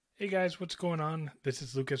Hey guys, what's going on? This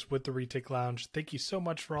is Lucas with the Retake Lounge. Thank you so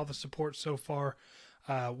much for all the support so far.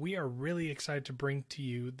 We are really excited to bring to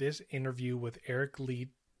you this interview with Eric Lee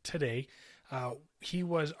today. He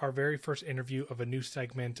was our very first interview of a new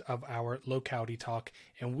segment of our Locality Talk,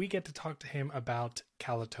 and we get to talk to him about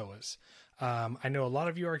Kalaotoas. I know a lot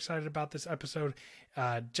of you are excited about this episode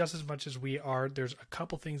just as much as we are. There's a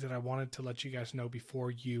couple things that I wanted to let you guys know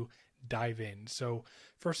before you dive in. So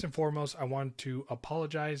first and foremost, I want to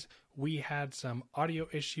apologize. We had some audio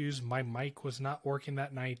issues. My mic was not working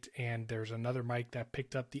that night, and there's another mic that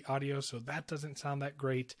picked up the audio, so that doesn't sound that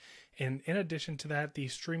great. And in addition to that, the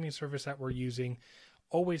streaming service that we're using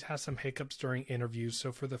always has some hiccups during interviews.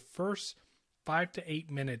 So for the first 5 to 8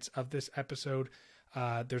 minutes of this episode,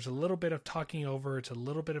 there's a little bit of talking over. It's a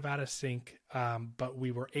little bit of out of sync, but we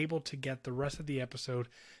were able to get the rest of the episode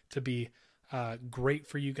to be great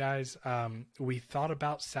for you guys. We thought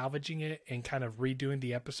about salvaging it and kind of redoing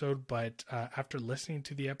the episode, but after listening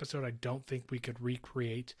to the episode, I don't think we could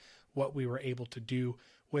recreate what we were able to do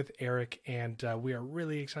with Eric, and we are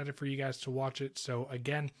really excited for you guys to watch it. So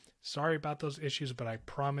again, sorry about those issues, but I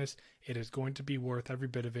promise it is going to be worth every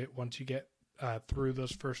bit of it once you get through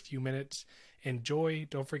those first few minutes. Enjoy.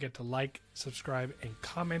 Don't forget to like, subscribe, and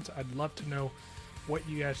comment. I'd love to know what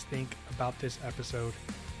you guys think about this episode.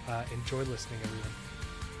 Enjoy listening, everyone.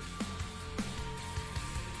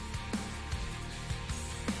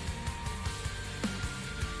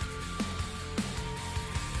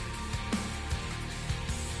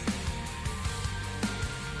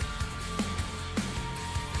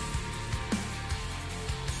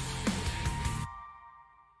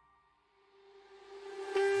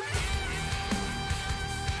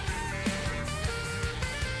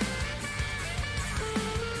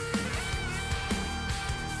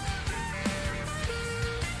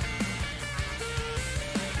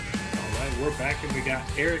 We're back and we got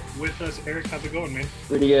Eric with us. Eric, how's it going, man?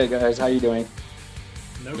 Pretty good, guys. How you doing?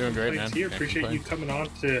 No Doing great, man. Here. Appreciate you coming on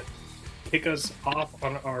to kick us off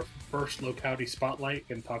on our first locality spotlight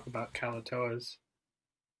and talk about Kalaotoas.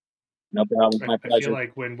 No problem. My I pleasure. feel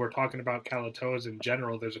like when we're talking about Kalaotoas in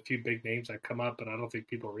general, there's a few big names that come up, but I don't think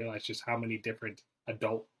people realize just how many different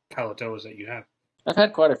adult Kalaotoas that you have. I've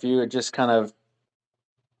had quite a few. It just kind of,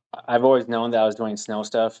 I've always known that I was doing snow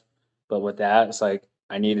stuff, but with that, it's like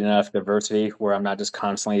I need enough diversity where I'm not just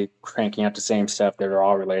constantly cranking out the same stuff that are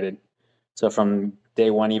all related. So from day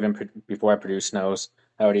one, even before I produced snows,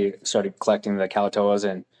 I already started collecting the Kalaotoas,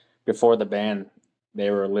 and before the band, they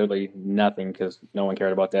were literally nothing because no one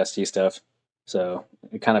cared about the ST stuff. So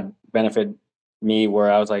it kind of benefited me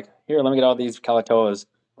where I was like, here, let me get all these Kalaotoas.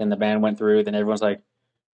 Then the band went through, then everyone's like,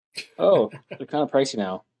 oh, they're kind of pricey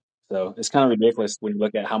now. So it's kind of ridiculous when you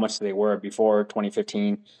look at how much they were before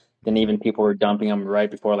 2015. Then even people were dumping them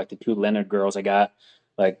right before, like the two Leonard girls I got.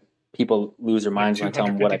 Like people lose their minds when I tell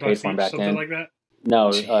them what I paid for them back then. Like that? No,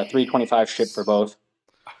 $325 shipped for both.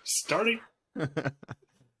 Starting. And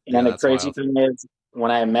then the crazy thing is,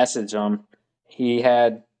 when I messaged him, he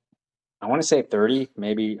had, I want to say 30,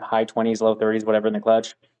 maybe high 20s, low 30s, whatever in the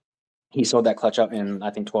clutch. He sold that clutch up in,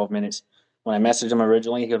 I think, 12 minutes. When I messaged him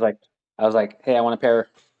originally, he was like, I was like, hey, I want a pair.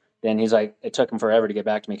 Then he's like, it took him forever to get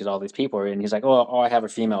back to me because all these people were, and he's like, oh, I have a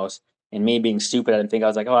females. And me being stupid, I didn't think, I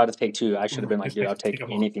was like, oh, I'll just take two. I should have been like, dude, I'll take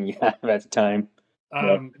anything you have at the time.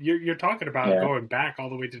 You're talking about going back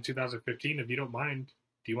all the way to 2015. If you don't mind,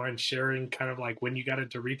 do you mind sharing kind of like when you got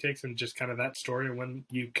into retakes and just kind of that story and when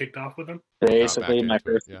you kicked off with them? Basically, my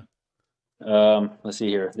first, let's see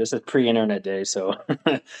here. This is pre-internet days, so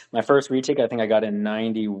my first retake, I think I got in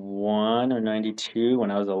 91 or 92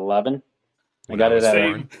 when I was 11. I got it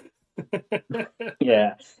at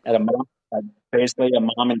basically a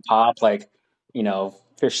mom and pop, like,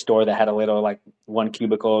 fish store that had a little, like, one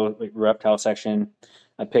cubicle like, reptile section.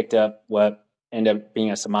 I picked up what ended up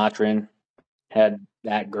being a Sumatran, had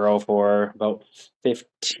that girl for about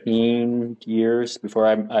 15 years before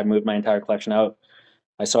I moved my entire collection out.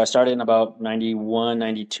 So I started in about 91,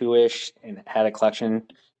 92-ish and had a collection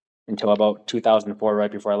until about 2004,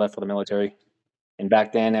 right before I left for the military. And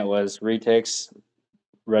back then it was retakes,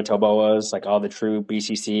 red tail boas, like all the true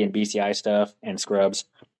BCC and BCI stuff, and scrubs.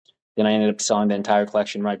 Then I ended up selling the entire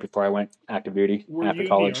collection right before I went active duty after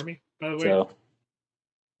college. In the Army, by the way? So,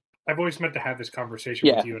 I've always meant to have this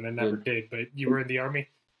conversation with you, and I never did. But you were in the Army?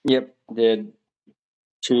 Yep, did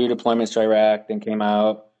 2 deployments to Iraq, then came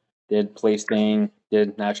out, did police thing,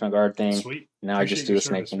 did National Guard thing. Sweet. Now I just do the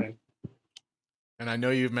snake thing. And I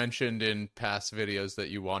know you've mentioned in past videos that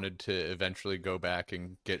you wanted to eventually go back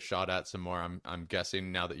and get shot at some more. I'm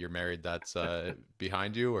guessing now that you're married, that's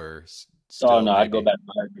behind you, or still? Oh no, maybe? I'd go back.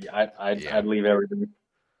 I'd leave everything.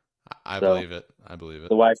 I So believe it. I believe it.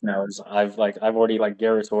 the wife knows. I've already like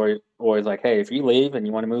Garrett's always like, hey, if you leave and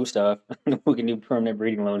you want to move stuff, we can do permanent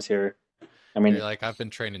breeding loans here. I You're mean, like, I've been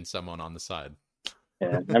training someone on the side.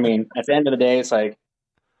 yeah. I mean, at the end of the day, it's like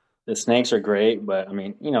the snakes are great, but I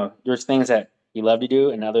mean, there's things that you love to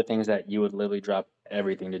do and other things that you would literally drop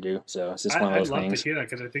everything to do. So it's just one of I'd those love to things. hear that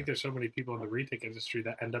because I think there's so many people in the retake industry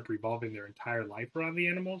that end up revolving their entire life around the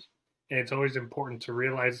animals, and it's always important to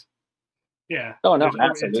realize. Yeah, Oh no, it's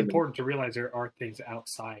absolutely. important to realize there are things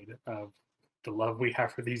outside of the love we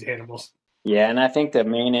have for these animals. Yeah, and I think the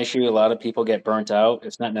main issue a lot of people get burnt out.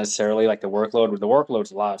 It's not necessarily like the workload. The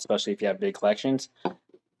workload's a lot, especially if you have big collections.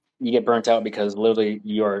 You get burnt out because literally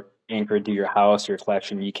you're anchored to your house, your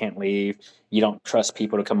collection. You can't leave. You don't trust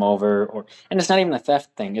people to come over, and it's not even a theft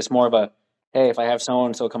thing. It's more of a, hey, if I have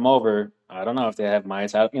someone so come over, I don't know if they have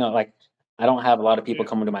mice out. Like I don't have a lot of people Yeah,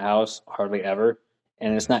 coming to my house, hardly ever,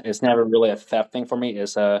 and Mhm. it's never really a theft thing for me.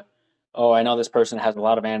 It's oh, I know this person has a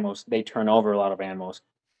lot of animals. They turn over a lot of animals,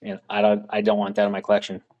 and I don't want that in my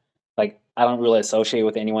collection. Like I don't really associate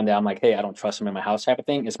with anyone that I'm like, hey, I don't trust them in my house type of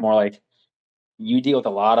thing. It's more like you deal with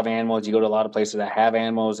a lot of animals. You go to a lot of places that have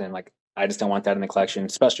animals, and like I just don't want that in the collection.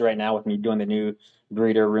 Especially right now with me doing the new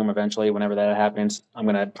breeder room. Eventually, whenever that happens, I'm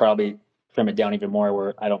gonna probably trim it down even more,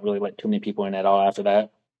 where I don't really let too many people in at all after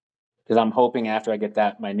that. Because I'm hoping after I get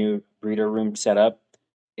that my new breeder room set up,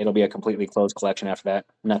 it'll be a completely closed collection after that.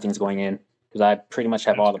 Nothing's going in because I pretty much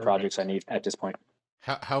have that's all the projects I perfect. need at this point.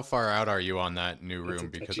 How far out are you on that new That's a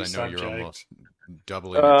room? Because touchy I know you're almost subject.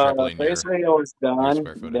 doubling or tripling Basically, it was your done.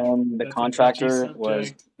 square footage. Then the That's a touchy contractor was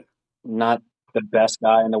subject. not the best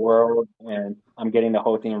guy in the world, and I'm getting the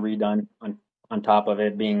whole thing redone on top of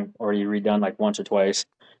it being already redone like once or twice.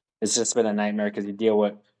 It's just been a nightmare because you deal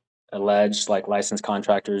with alleged like licensed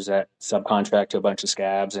contractors that subcontract to a bunch of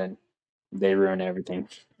scabs, and they ruin everything.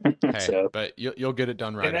 Hey, So, but you'll get it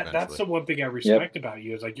done And right that's eventually. the one thing I yep. respect about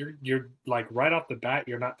you is like you're like right off the bat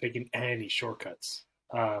you're not taking any shortcuts.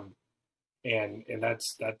 Um, and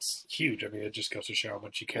that's huge. I mean, it just goes to show how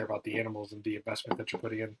much you care about the animals and the investment that you're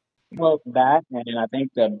putting in. Well, that and I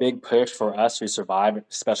think the big push for us to survive,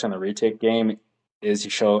 especially in the retake game, is to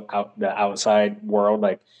show out the outside world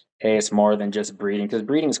like, hey, it's more than just breeding. Because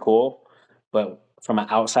breeding's cool, but from an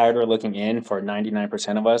outsider looking in, for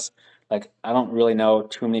 99% of us, like I don't really know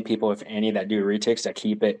too many people, if any, that do retakes that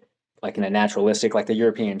keep it like in a naturalistic, like the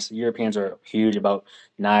Europeans. The Europeans are huge about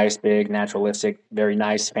nice, big, naturalistic, very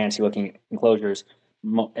nice, fancy looking enclosures.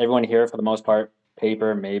 Everyone here, for the most part,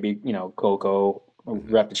 paper, maybe cocoa, Hmm.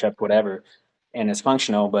 reptichep, whatever, and it's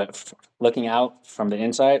functional. But looking out from the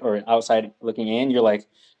inside or outside looking in, you're like,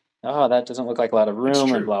 oh, that doesn't look like a lot of It's room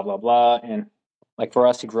and true. blah blah blah. And like for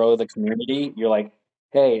us to grow the community, you're like,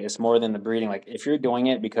 hey, it's more than the breeding. Like if you're doing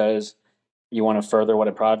it because you want to further what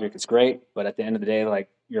a project, it's great. But at the end of the day, like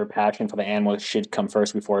your passion for the animal should come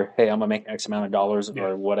first before, hey, I'm gonna make X amount of dollars Yeah.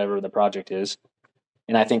 or whatever the project is.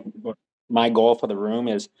 And I think my goal for the room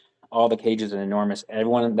is all the cages are enormous.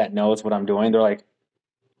 Everyone that knows what I'm doing, they're like,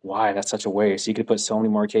 why? That's such a waste. You could put so many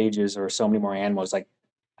more cages or so many more animals. Like,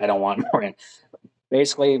 I don't want more.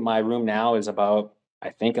 Basically, my room now is about, I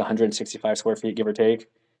think, 165 square feet, give or take.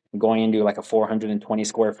 I'm going into like a 420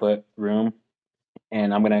 square foot room,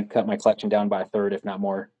 and I'm going to cut my collection down by a third, if not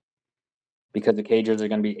more, because the cages are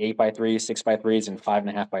going to be 8x3s, 6x3s, and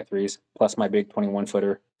 5.5x3s, plus my big 21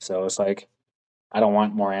 footer. So it's like, I don't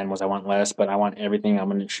want more animals. I want less, but I want everything. I'm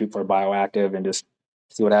going to shoot for bioactive and just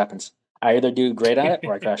see what happens. I either do great at it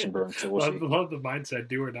or I crash and burn. So we'll see. love the mindset,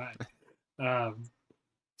 do or die. Um,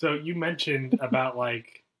 so you mentioned about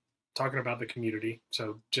like talking about the community.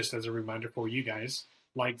 So just as a reminder for you guys,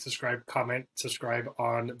 like, subscribe, comment, subscribe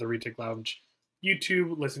on the Retake Lounge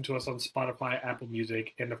YouTube, listen to us on Spotify, Apple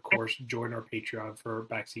Music, and of course, join our Patreon for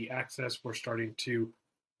backseat access. We're starting to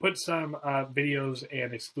put some videos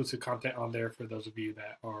and exclusive content on there for those of you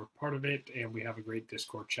that are part of it, and we have a great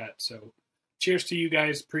Discord chat. So cheers to you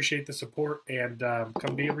guys. Appreciate the support, and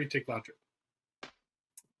come be a Retake Lounger.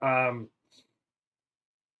 Um,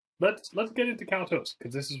 let's get into Kalaotoa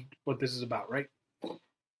because this is what this is about, right?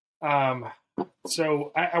 Um,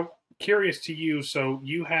 so I'm curious to you. So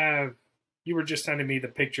you were just sending me the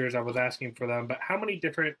pictures. I was asking for them, but how many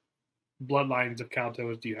different bloodlines of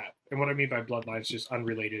Kalaotoas do you have? And what I mean by bloodlines, just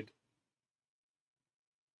unrelated.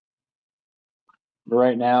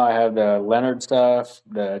 Right now, I have the Leonard stuff,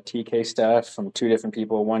 the TK stuff from two different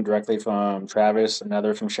people. One directly from Travis,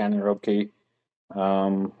 another from Shannon Robke.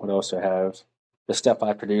 What else do I have? The stuff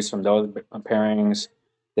I produced from those pairings.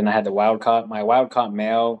 Then I had the wild caught. My wild caught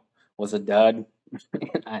male was a dud.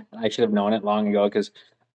 I should have known it long ago because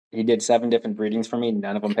he did 7 different breedings for me.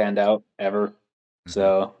 None of them panned out ever. Hmm.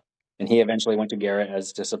 So and he eventually went to Garrett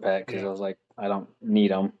as just a pet because Yeah. I was like, I don't need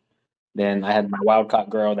him. Then I had my wild caught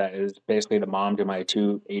girl that is basically the mom to my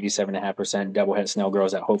two 87.5% double het snail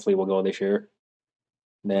girls that hopefully will go this year.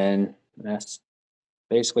 Then that's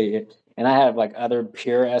basically it. And I have like other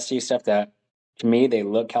pure SD stuff that to me they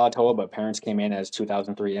look Kalaotoa, but parents came in as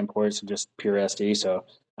 2003 imports, just pure SD. So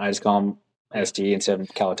I just call them Yeah. SD instead of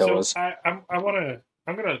So Kalatoas.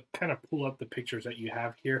 I'm gonna kind of pull up the pictures that you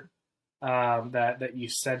have here, that you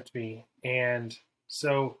sent me, and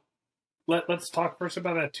so let's talk first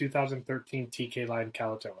about that 2013 TK line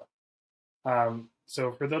Kalaotoa.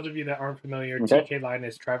 So for those of you that aren't familiar, Okay. TK line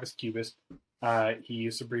is Travis Cubis. He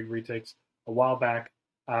used to breed retics a while back,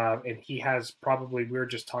 and he has probably, we were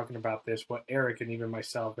just talking about this, what Eric and even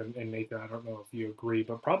myself and Nathan, I don't know if you agree,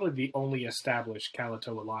 but probably the only established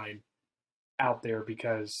Kalaotoa line out there,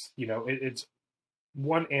 because it's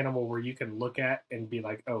one animal where you can look at and be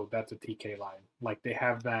like, oh, that's a TK line. Like they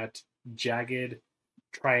have that jagged,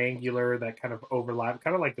 triangular, that kind of overlap,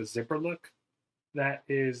 kind of like the zipper look that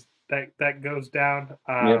goes down.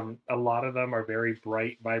 Yep. A lot of them are very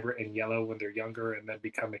bright, vibrant, and yellow when they're younger, and then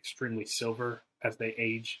become extremely silver as they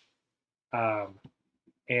age.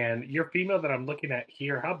 And your female that I'm looking at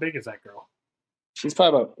here, how big is that girl? She's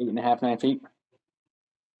probably about 8.5, 9 feet.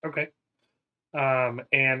 Okay.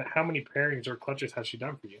 And how many pairings or clutches has she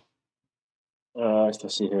done for you?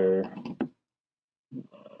 Let's see here.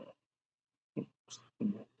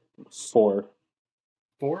 4.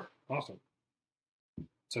 4? Awesome.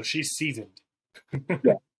 So she's seasoned.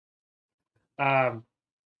 Yeah.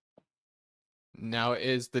 Now,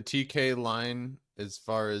 is the TK line, as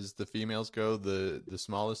far as the females go, the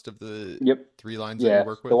smallest of the Yep. 3 lines that you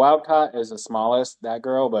work with? The wild caught is the smallest, that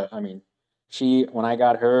girl, but I mean, when I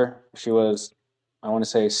got her, she was, I want to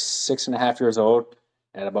say 6.5 years old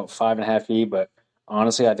at about 5.5 feet. But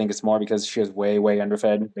honestly, I think it's more because she was way, way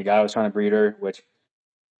underfed. The guy was trying to breed her, which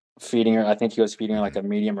feeding her, I think he was feeding her like a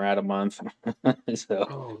medium rat a month. So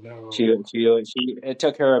Oh no. it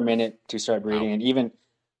took her a minute to start breeding. Wow. And even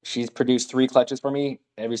she's produced 3 clutches for me.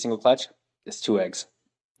 Every single clutch is 2 eggs.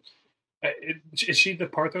 Is she the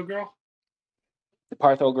Partho girl? The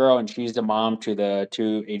Partho girl, and she's the mom to the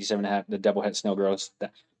two 87.5, the double het snail girls.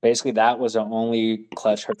 Basically, that was the only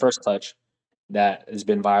clutch, her first clutch, that has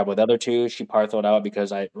been viable. The other 2, she Parthoed out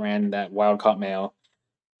because I ran that wild caught male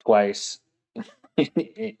twice.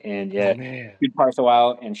 And yeah, Man. she'd Partho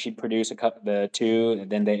out and she'd produce the 2, and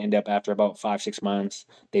then they end up after about 5-6 months,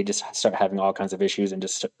 they just start having all kinds of issues and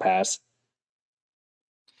just pass.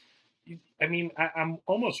 I mean, I'm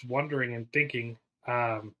almost wondering and thinking,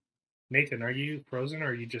 Nathan, are you frozen or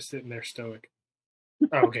are you just sitting there stoic?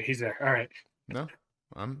 Oh, okay, he's there. All right. No,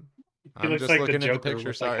 I'm He looks just like the looking at the Joker picture.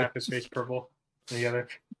 with Sorry. like half his face purple and the other,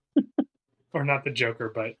 or not the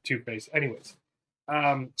Joker, but Two-Face. Anyways,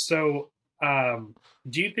 so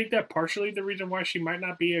do you think that partially the reason why she might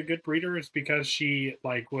not be a good breeder is because she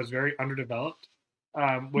like was very underdeveloped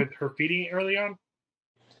with her feeding early on?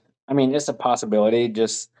 I mean, it's a possibility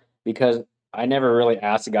just because I never really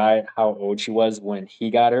asked the guy how old she was when he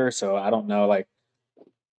got her. So I don't know, like,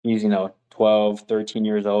 he's, 12, 13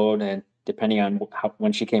 years old. And depending on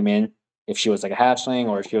when she came in, if she was like a hatchling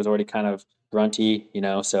or if she was already kind of grunty,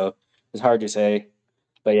 so it's hard to say.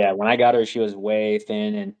 But yeah, when I got her, she was way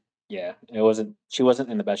thin. And yeah, she wasn't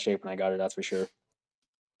in the best shape when I got her, that's for sure.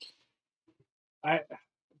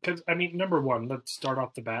 Because I mean, number one, let's start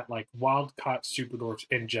off the bat. Like wild caught super dwarfs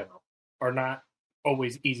in general are not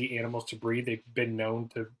always easy animals to breed. They've been known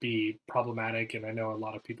to be problematic, and I know a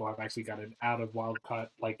lot of people have actually gotten out of wild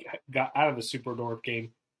caught, like got out of the super dwarf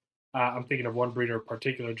game. I'm thinking of one breeder in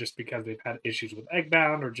particular, just because they've had issues with egg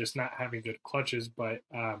bound or just not having good clutches. But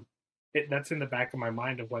that's in the back of my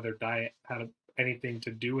mind of whether diet had anything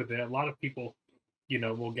to do with it. A lot of people,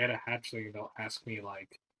 will get a hatchling and they'll ask me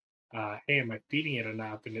like, hey, am I feeding it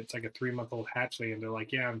enough? And it's like a 3-month-old hatchling, and they're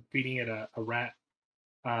like, yeah, I'm feeding it a rat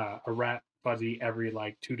fuzzy every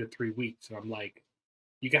like 2 to 3 weeks. And I'm like,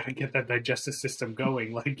 you got to get that digestive system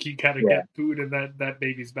going. Like you got to get food in that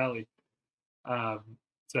baby's belly.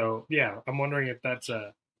 So yeah, I'm wondering if that's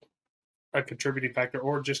a contributing factor,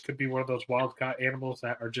 or just could be one of those wild caught animals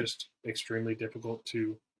that are just extremely difficult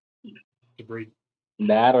to breed.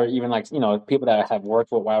 That, or even like, people that have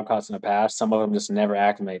worked with wild caughts in the past, some of them just never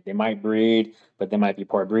acclimate. They might breed, but they might be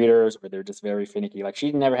poor breeders, or they're just very finicky. Like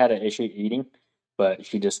she never had an issue eating, but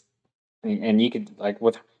she just, and you could like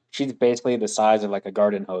she's basically the size of like a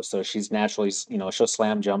garden hose. So she's naturally, she'll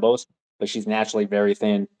slam jumbos, but she's naturally very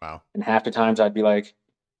thin. Wow. And half the times I'd be like,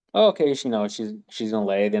 oh, okay, she's gonna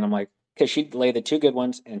lay. Then I'm like, because she'd lay the 2 good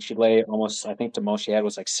ones, and she'd lay almost, I think the most she had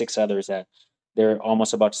was like 6 others that they're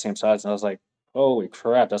almost about the same size. And I was like, holy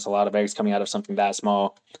crap, that's a lot of eggs coming out of something that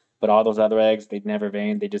small. But all those other eggs, they'd never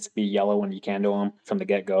vein. They'd just be yellow when you candle them from the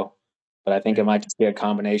get-go. But I think it Yeah. might just be a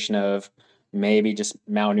combination of maybe just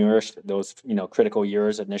malnourished those, critical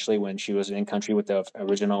years initially when she was in country with the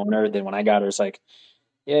original owner. Then when I got her, it's like,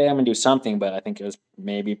 yeah, I'm gonna do something, but I think it was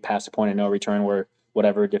maybe past the point of no return where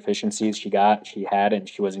whatever deficiencies she had, and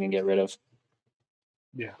she wasn't gonna get rid of.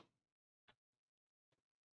 Yeah.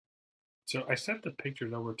 So I sent the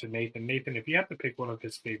pictures over to Nathan. Nathan, if you have to pick one of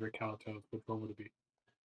his favorite Kalatoas, which one would it be?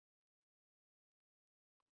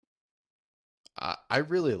 I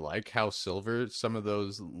really like how silver some of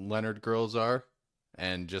those Leonard girls are,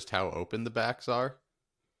 and just how open the backs are.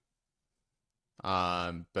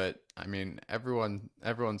 But I mean, everyone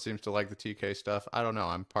seems to like the TK stuff. I don't know.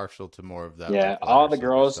 I'm partial to more of that Yeah, like all lighter the silver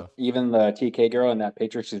girls, stuff. even the TK girl in that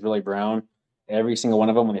picture, she's really brown. Every single one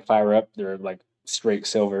of them, when they fire up, they're like straight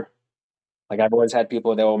silver. Like I've always had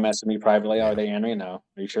people that will mess with me privately. Are Yeah. they Henry? No.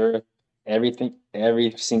 Are you sure? Everything,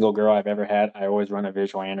 every single girl I've ever had, I always run a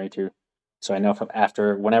visual Henry too. So I know if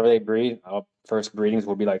after whenever they breed, first breedings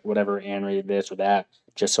will be like whatever Henry this or that,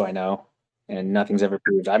 just so I know. And nothing's ever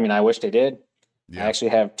proved. I mean, I wish they did. I Yeah. actually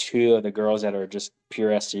have two of the girls that are just pure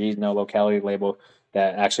SCs, no locality label,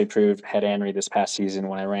 that actually proved head Henry this past season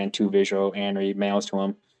when I ran two visual Henry males to them.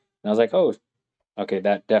 And I was like, oh, okay,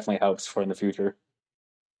 that definitely helps for in the future.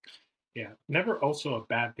 Yeah. Never also a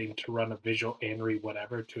bad thing to run a visual Anery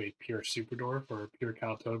whatever to a pure super dwarf or a pure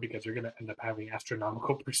Kalatoa because you're gonna end up having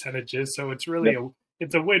astronomical percentages. So it's really Yep.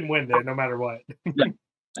 it's a win-win there no matter what. Yeah,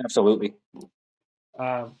 absolutely.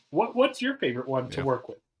 What's your favorite one to Yeah. work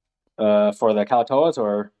with? For the Kalatoas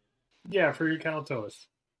or Yeah, for your Kalatoas.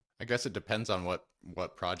 I guess it depends on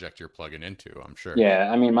what project you're plugging into, I'm sure.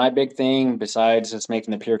 yeah, I mean my big thing besides just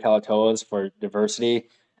making the pure Kalatoas for diversity,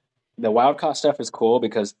 the wild caught stuff is cool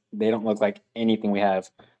because they don't look like anything we have.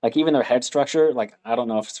 Like even their head structure, like I don't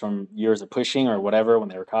know if it's from years of pushing or whatever when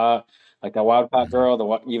they were caught. Like that wild caught Hmm.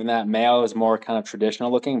 girl, even that male is more kind of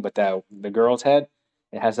traditional looking, but that the girl's head,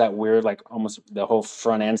 it has that weird like almost the whole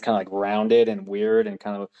front end's kind of like rounded and weird and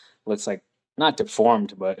kind of looks like not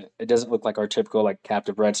deformed, but it doesn't look like our typical like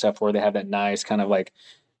captive bred stuff where they have that nice kind of like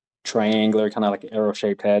triangular, kind of like arrow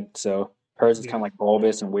shaped head. So hers is kind of Yeah. like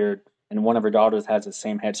bulbous and weird. And one of her daughters has the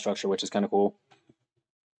same head structure, which is kind of cool.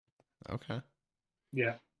 Okay.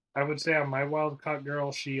 Yeah. I would say on my wild caught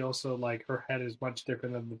girl, she also like her head is much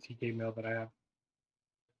different than the TK male that I have.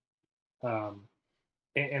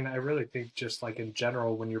 And I really think just like in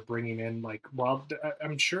general, when you're bringing in like wild,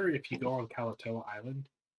 I'm sure if you go on Kalatoa Island,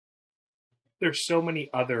 there's so many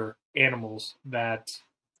other animals that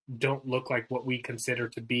don't look like what we consider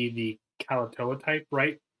to be the Kalatoa type,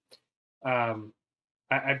 right? Um,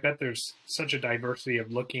 I bet there's such a diversity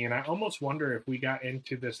of looking, and I almost wonder if we got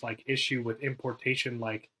into this like issue with importation.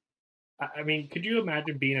 Like, I mean, could you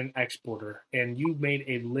imagine being an exporter and you made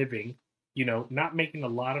a living, not making a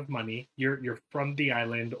lot of money. You're from the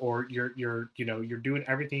island, or you're doing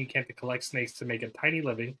everything you can to collect snakes to make a tiny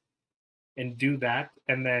living, and do that,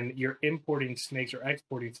 and then you're importing snakes or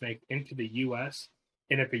exporting snakes into the U.S.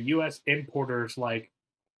 And if a U.S. importer's like,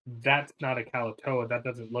 that's not a Kalatoa, that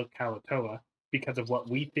doesn't look Kalatoa because of what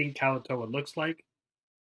we think Kalatoa looks like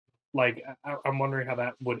I'm wondering how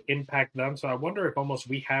that would impact them. So I wonder if almost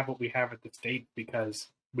we have what we have at the state because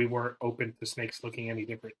we weren't open to snakes looking any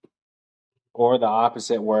different. Or the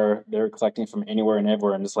opposite, where they're collecting from anywhere and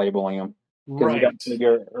everywhere and just labeling them. Because you got Right.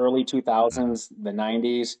 your early Hmm. 2000s, the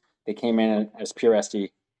 90s, they came in as pure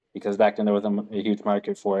SD because back then there was a huge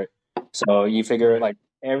market for it. So you figure Right. like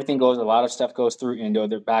everything goes, a lot of stuff goes through Indo.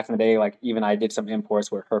 Back in the day, like even I did some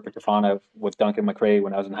imports with Herpetofana with Duncan McRae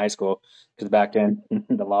when I was in high school because back then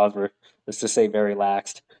the laws were, let's just say, very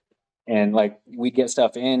laxed. And like we get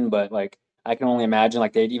stuff in, but like I can only imagine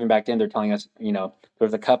like they even back then they're telling us,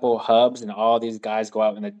 there's a couple hubs and all these guys go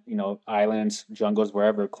out in the islands, jungles,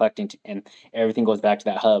 wherever collecting, and everything goes back to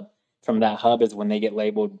that hub. From that hub is when they get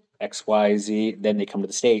labeled XYZ, then they come to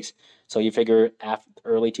the states. So you figure after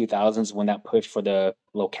early 2000s when that push for the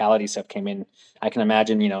locality stuff came in, I can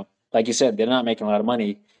imagine, like you said, they're not making a lot of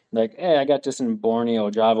money. Like, hey, I got this in Borneo,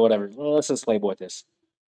 Java, whatever. Well, let's just label it this.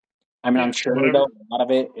 I mean, I'm Yeah. sure though Whatever. a lot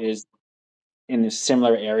of it is in a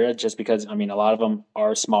similar area just because I mean a lot of them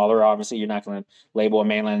are smaller. Obviously, you're not going to label a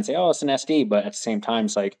mainland and say, "Oh, it's an SD," but at the same time,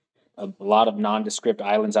 it's like a lot of nondescript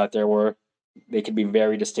islands out there where they could be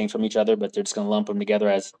very distinct from each other, but they're just going to lump them together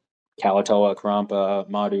as Kalatoa, Karampa,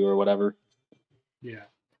 Madu, or whatever. Yeah.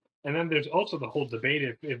 And then there's also the whole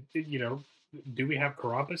debate if do we have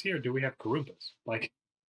Karampas here or do we have Karumpas? Like,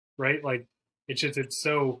 right? Like, it's just, it's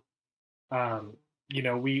so, um,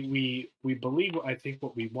 we believe, I think,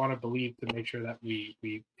 what we want to believe to make sure that we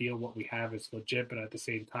feel what we have is legit, but at the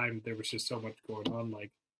same time, there was just so much going on.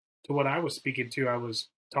 Like, to what I was speaking to, I was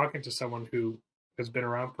talking to someone who has been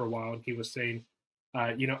around for a while, and he was saying,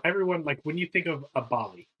 everyone, like, when you think of a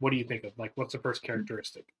Bali, what do you think of? Like, what's the first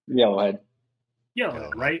characteristic? Yellowhead.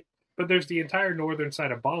 Yellowhead, right? But there's the entire northern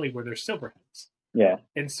side of Bali where there's silverheads. Yeah.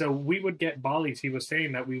 And so we would get Balis. He was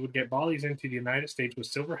saying that we would get Balis into the United States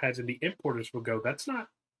with silverheads, and the importers would go, that's not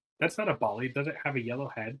a Bali. It doesn't have a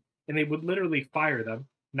yellow head. And they would literally fire them,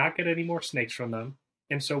 not get any more snakes from them.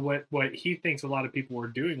 And so what he thinks a lot of people were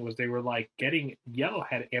doing was they were like getting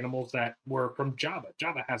yellowhead animals that were from Java.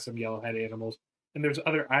 Java has some yellowhead animals, and there's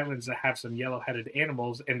other islands that have some yellow-headed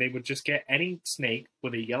animals, and they would just get any snake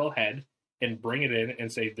with a yellow head and bring it in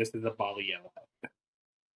and say, this is a Bali yellowhead.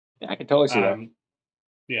 Yeah, I can totally see that.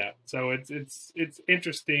 Yeah, so it's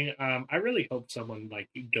interesting. I really hope someone like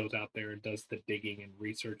goes out there and does the digging and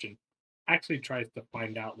research and actually tries to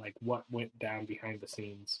find out like what went down behind the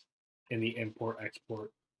scenes in the import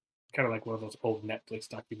export. Kind of like one of those old Netflix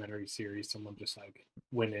documentary series. Someone just like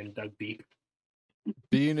went in, dug deep.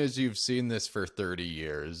 Being as you've seen this for 30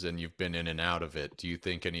 years and you've been in and out of it, do you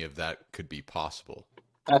think any of that could be possible?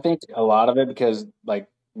 I think a lot of it, because like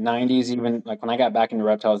 90s, even like when I got back into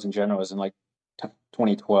reptiles in general, was in like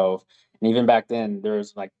 2012. And even back then,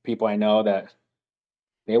 there's like people I know that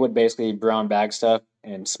they would basically brown bag stuff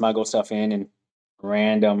and smuggle stuff in and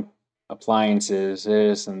random appliances,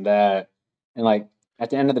 this and that. And like at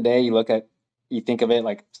the end of the day, you think of it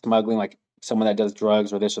like smuggling, like someone that does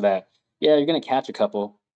drugs or this or that. Yeah, you're gonna catch a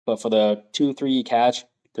couple, but for the 2, 3 you catch,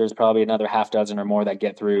 there's probably another half dozen or more that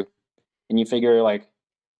get through. And you figure like,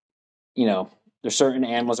 there's certain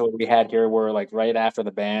animals that we had here where like right after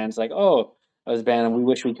the ban's like, oh, I was banned and we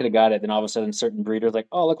wish we could have got it. Then all of a sudden certain breeders like,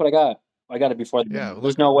 oh, look what I got. I got it before the ban.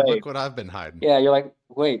 There's no way. Look what I've been hiding. Yeah, you're like,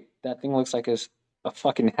 wait, that thing looks like a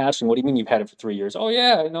fucking hatchling. What do you mean you've had it for 3 years? Oh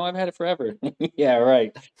yeah, no, I've had it forever. Yeah,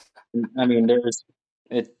 right. I mean,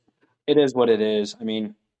 it is what it is. I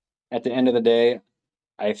mean, at the end of the day,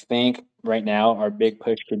 I think right now our big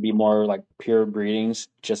push could be more like pure breedings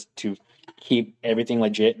just to keep everything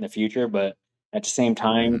legit in the future. But at the same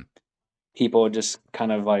time, people just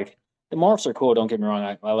kind of like, the morphs are cool. Don't get me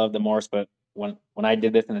wrong. I love the morphs, but when I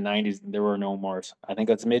did this in the 90s, there were no morphs. I think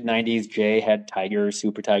it's mid 90s. Jay had tigers,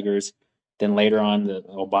 super tigers. Then later on the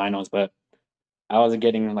albinos. But I was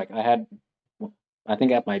getting like, I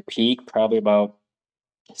think at my peak, probably about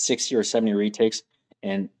 60 or 70 retakes,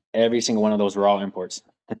 and every single one of those were all imports.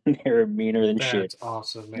 They were meaner than shit. That's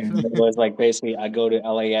awesome, man. It was like basically I go to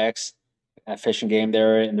LAX at fishing game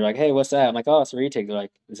there, and they're like, "Hey, what's that?" I'm like, "Oh, it's a retake." They're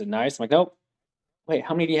like, "Is it nice?" I'm like, "Nope." Wait,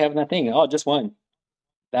 how many do you have in that thing? Oh, just one.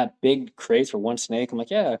 That big crates for one snake. I'm like,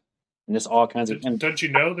 "Yeah," and just all kinds of. Don't you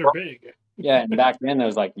know they're big? Yeah, and back then it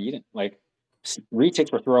was like you didn't like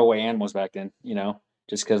retakes were throwaway animals back then.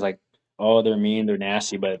 Just because like, oh, they're mean, they're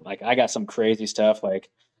nasty. But like, I got some crazy stuff. Like,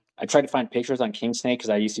 I tried to find pictures on King Snake because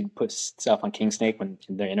I used to put stuff on King Snake when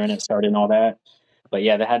the internet started and all that. But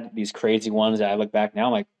yeah, they had these crazy ones that I look back now,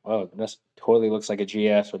 I'm like, oh, this totally looks like a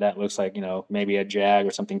GS, or that looks like, maybe a Jag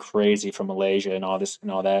or something crazy from Malaysia and all this and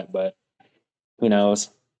all that. But who knows?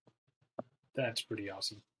 That's pretty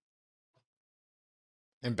awesome.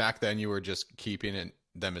 And back then you were just keeping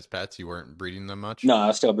them as pets? You weren't breeding them much? No, I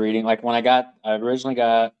was still breeding. Like when I originally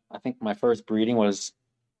got, I think my first breeding was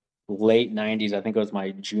late 90s. I think it was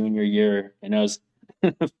my junior year. And it was,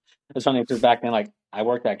 it was funny because back then, like, I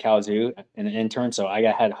worked at Kalaotoa in an intern, so I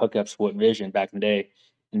had hookups with Vision back in the day.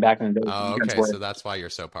 And back in the day, oh, okay, so that's why you're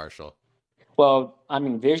so partial. Well, I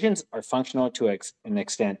mean, Visions are functional to an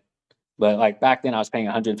extent, but like back then, I was paying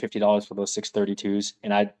 $150 for those 632s,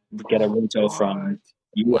 and I'd get a rental from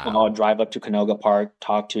U-Haul, drive up to Canoga Park,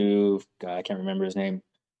 talk to I can't remember his name,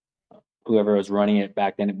 whoever was running it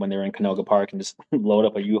back then when they were in Canoga Park, and just load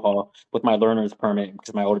up a U-Haul with my learner's permit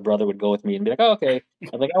because my older brother would go with me and be like, oh, okay. I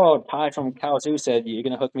was like, oh, Ty from Kalaotoa said you're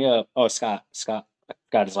going to hook me up. Oh, Scott, I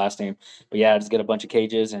forgot his last name. But yeah, I just get a bunch of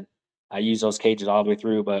cages, and I use those cages all the way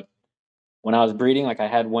through. But when I was breeding, like I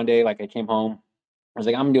had one day, like I came home, I was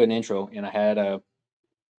like, I'm going to do an intro. And I had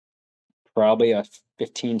probably a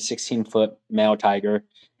 15, 16-foot male tiger,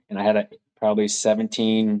 and I had a probably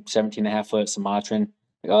 17 and a half foot Sumatran.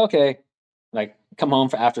 Like, oh, okay. Like, come home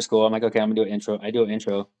for after school. I'm like, okay, I'm gonna do an intro. I do an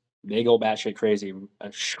intro. They go batshit crazy,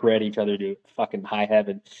 shred each other, dude. Fucking high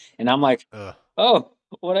heaven. And I'm like, oh,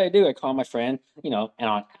 what do I do? I call my friend, and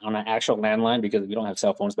on an actual landline because we don't have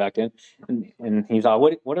cell phones back then. And he's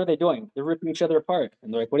like, what are they doing? They're ripping each other apart.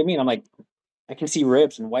 And they're like, what do you mean? I'm like, I can see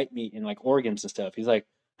ribs and white meat and like organs and stuff. He's like,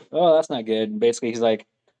 oh, that's not good. And basically, he's like,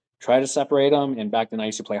 try to separate them. And back then I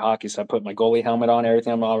used to play hockey, so I put my goalie helmet on,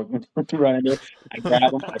 everything. I'm all running there. I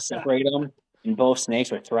grab them, I separate them, and both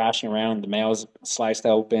snakes were thrashing around. The males sliced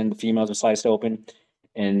open, the females are sliced open,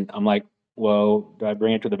 and I'm like, "Well, do I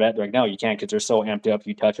bring it to the vet?" They're like, "No, you can't, because they're so amped up. If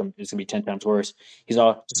you touch them, it's gonna be 10 times worse." He's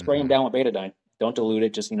all, "Just spray them down with betadine. Don't dilute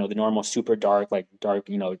it. Just the normal, super dark, like dark,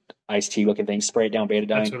 iced tea looking thing. Spray it down betadine."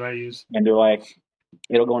 That's what I use. And they're like,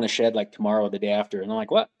 "It'll go in the shed like tomorrow or the day after." And I'm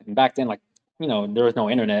like, "What?" And back then, like, there was no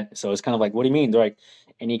internet. So it's kind of like, "What do you mean?" They're like,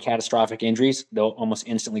 "Any catastrophic injuries, they'll almost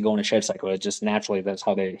instantly go in a shed cycle. It's just naturally, that's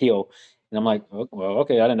how they heal." And I'm like, "Oh, well,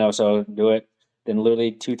 okay, I don't know." So do it. Then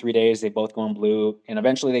literally 2, 3 days, they both go in blue. And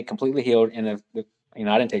eventually they completely healed. And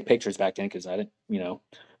I didn't take pictures back then because I didn't.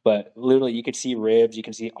 But literally you could see ribs, you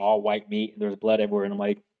can see all white meat. There's blood everywhere. And I'm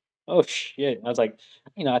like, "Oh shit." I was like,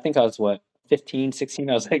 I think I was what, 15, 16.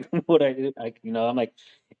 I was like, "What I do?" I'm like,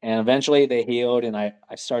 and eventually they healed, and I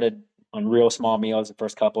started on real small meals the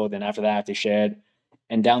first couple. Then after that, they shed.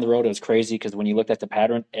 And down the road, it was crazy because when you looked at the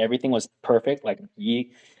pattern, everything was perfect. Like the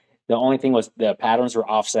only thing was the patterns were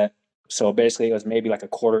offset. So basically, it was maybe like a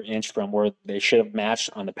quarter inch from where they should have matched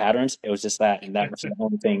on the patterns. It was just that, and that was the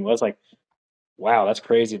only thing. It was like, wow, that's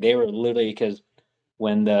crazy. They were literally, because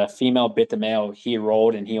when the female bit the male, he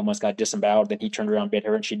rolled and he almost got disemboweled. Then he turned around, bit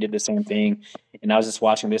her, and she did the same thing. And I was just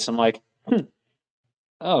watching this. I'm like,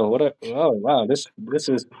 oh, wow, this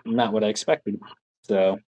is not what I expected.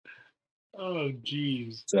 So, Oh,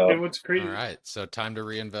 geez. so And what's crazy? All right, so time to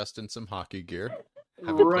reinvest in some hockey gear.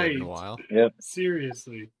 Haven't played Right. in a while. yep.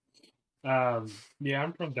 Seriously. Yeah,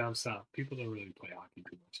 I'm from down south. People don't really play hockey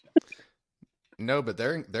too much now. No, but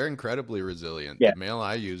they're incredibly resilient. Yeah. The male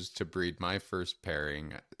I used to breed my first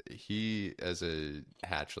pairing, he, as a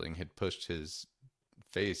hatchling, had pushed his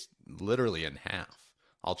face literally in half.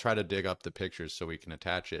 I'll try to dig up the pictures so we can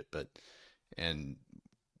attach it, and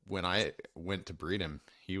when I went to breed him,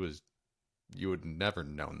 you would never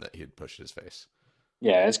known that he had pushed his face.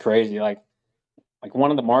 Yeah, it's crazy. Like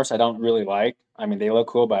one of the marks I don't really like. I mean, they look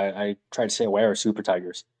cool, but I try to stay away are super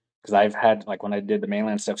tigers, because I've had, like, when I did the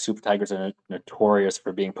mainland stuff, super tigers are notorious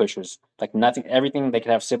for being pushers. Like nothing, everything, they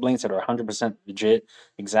could have siblings that are 100% legit,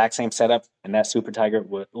 exact same setup, and that super tiger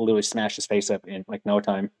would literally smash his face up in like no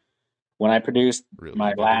time. When I produced Really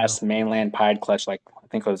my good to last know. mainland pied clutch, like I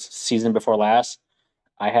think it was season before last,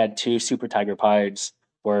 I had two super tiger pieds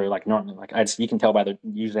where, like, normally, like, you can tell by the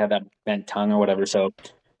usually have that bent tongue or whatever. So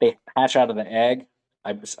they hatch out of the egg.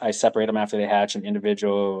 I separate them after they hatch in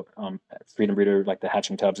individual freedom breeder, like the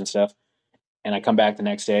hatching tubs and stuff. And I come back the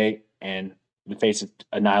next day and the face is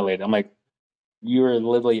annihilated. I'm like, "You were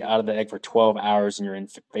literally out of the egg for 12 hours and your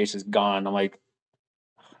face is gone." I'm like,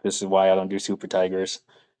 "This is why I don't do super tigers."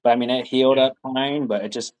 But I mean, it healed Yeah. up fine, but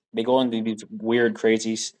they go into these weird,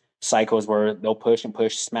 crazy cycles where they'll push and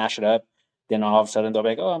push, smash it up. Then all of a sudden they'll be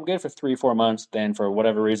like, "Oh, I'm good for 3, 4 months." Then for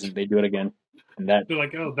whatever reason, they do it again. And that, They're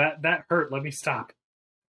like, oh, that hurt. Let me stop.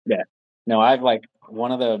 yeah. No, I've, like,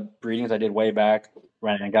 one of the breedings I did way back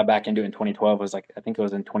when I got back into it in 2012 was, like, I think it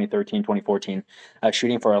was in 2013, 2014. I was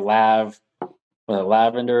shooting for a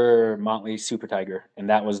lavender Motley super tiger. And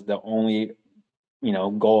that was the only,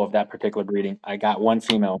 goal of that particular breeding. I got one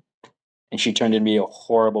female, and she turned into be a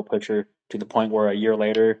horrible pusher, to the point where a year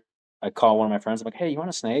later, I call one of my friends. I'm like, "Hey, you want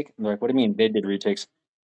a snake?" And they're like, "What do you mean?" They did retakes.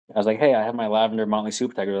 I was like, "Hey, I have my lavender Motley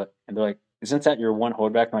super tiger." And they're like, "Isn't that your one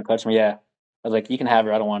holdback from my clutch?" I'm like, "Yeah." I was like, "You can have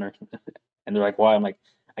her. I don't want her." And they're like, "Why?" I'm like,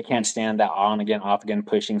 "I can't stand that on again, off again,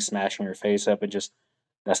 pushing, smashing your face up. It just,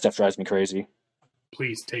 that stuff drives me crazy."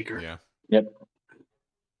 Please take her. Yeah. Yep.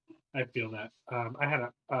 I feel that. I had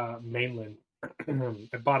a mainland.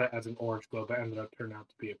 I bought it as an orange glow, but ended up turning out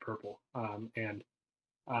to be a purple. And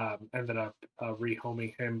ended up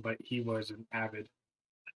rehoming him, but he was an avid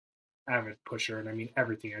pusher. And I mean,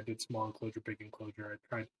 everything. I did small enclosure, big enclosure. I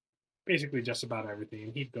tried basically just about everything,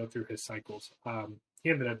 and he'd go through his cycles. He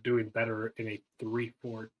ended up doing better in a 3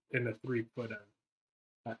 foot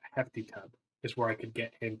hefty tub, is where I could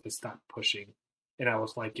get him to stop pushing. And I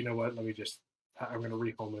was like, you know what? I'm going to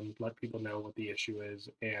rehome him, let people know what the issue is,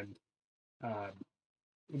 and um,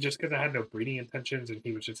 just because I had no breeding intentions, and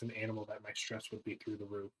he was just an animal that my stress would be through the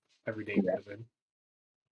roof every day Yeah. with him.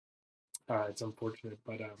 It's unfortunate,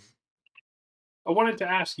 but I wanted to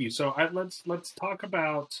ask you. So let's talk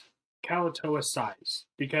about Kalaotoa size,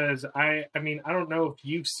 because I mean, I don't know if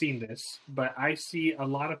you've seen this, but I see a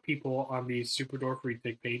lot of people on the Super Dwarf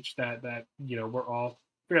Retake page that we're all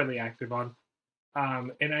fairly active on,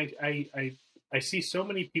 and I see so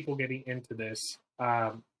many people getting into this,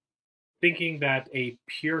 thinking that a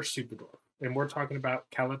pure Super Dwarf, and we're talking about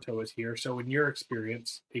Kalaotoas here. So in your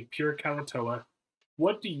experience, a pure Kalaotoa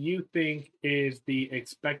what do you think is the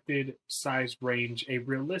expected size range, a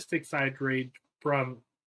realistic size range from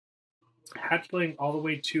hatchling all the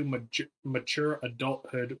way to mature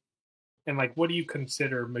adulthood? And like, what do you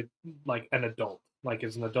consider like an adult? Like,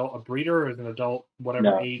 is an adult a breeder, or is an adult whatever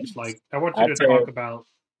No, age? Like, I want you I'd to say, talk about.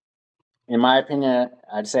 in my opinion,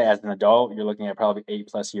 I'd say as an adult, you're looking at probably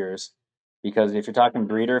 8+ years. Because if you're talking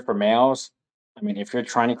breeder for males, I mean, if you're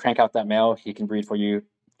trying to crank out that male, he can breed for you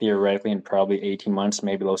theoretically in probably 18 months,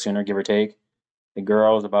 maybe a little sooner, give or take. The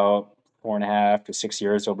girls, about 4.5 to 6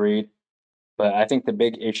 years, they'll breed. But I think the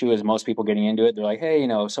big issue is most people getting into it. They're like, hey,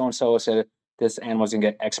 so and so said this animal's gonna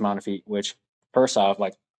get X amount of feet. Which, first off,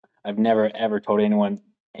 like, I've never ever told anyone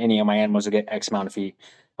any of my animals will get X amount of feet.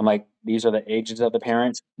 I'm like, these are the ages of the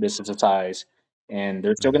parents. This is the size, and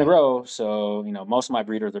they're still gonna Mm-hmm. grow. So most of my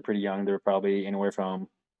breeders are pretty young. They're probably anywhere from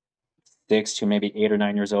 6 to maybe 8 or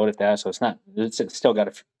 9 years old, if that. So it's still got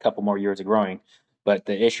a couple more years of growing. But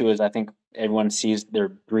the issue is, I think everyone sees their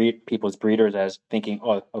people's breeders as thinking,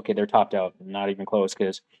 oh, okay, they're topped out, not even close,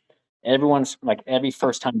 because everyone's like every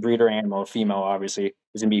first time breeder animal, female obviously,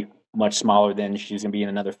 is gonna be much smaller than she's gonna be in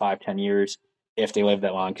another 5, 10 years if they live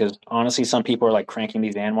that long. Because honestly, some people are like cranking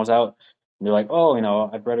these animals out, and they're like, oh,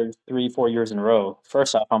 I've bred her 3, 4 years in a row.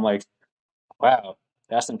 First off, I'm like, wow,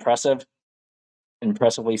 that's impressively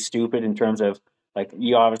stupid in terms of, like,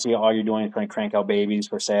 you obviously all you're doing is trying to crank out babies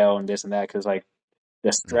for sale and this and that, because like the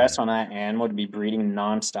Mm-hmm. stress on that animal to be breeding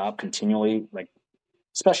nonstop continually, like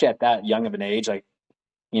especially at that young of an age, like,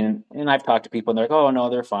 and I've talked to people and they're like, oh no,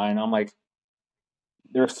 they're fine. I'm like,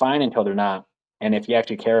 they're fine until they're not. And if you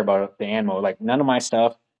actually care about the animal, like, none of my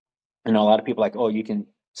stuff, a lot of people like, oh, you can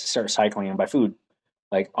start cycling and buy food.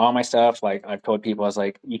 Like, all my stuff, like, I've told people, I was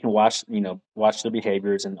like, you can watch their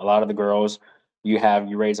behaviors. And a lot of the girls, you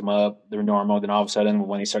raise them up, they're normal. Then all of a sudden,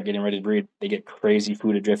 when they start getting ready to breed, they get crazy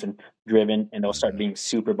food driven, and they'll start Mm-hmm. being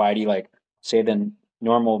super bitey. Like, say the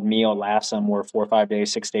normal meal lasts them for 4 or 5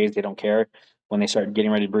 days, 6 days, they don't care. When they start getting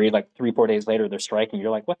ready to breed, like 3, 4 days later, they're striking. You're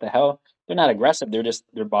like, what the hell? They're not aggressive. They're just,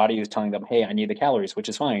 their body is telling them, hey, I need the calories, which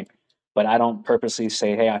is fine. But I don't purposely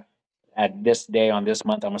say, hey, at this day on this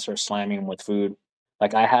month, I'm gonna start slamming them with food.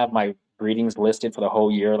 Like, I have my breedings listed for the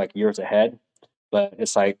whole year, like years ahead, but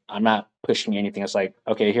it's like I'm not pushing anything. It's like,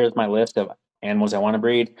 okay, here's my list of animals I want to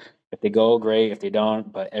breed. If they go, great. If they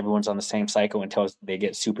don't, but everyone's on the same cycle until they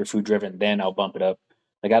get super food driven, then I'll bump it up.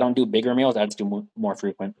 Like, I don't do bigger meals, I just do more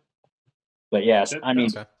frequent. But yes, I mean,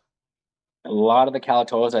 That's Okay. a lot of the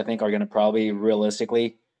Kalatoas I think are going to probably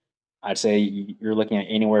realistically, I'd say you're looking at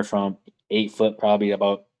anywhere from 8 foot, probably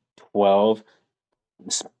about 12.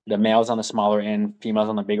 The males on the smaller end, females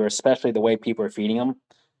on the bigger, especially the way people are feeding them.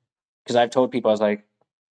 Because I've told people, I was like,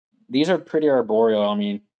 these are pretty arboreal. I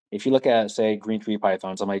mean, if you look at, say, green tree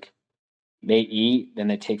pythons, I'm like, they eat, then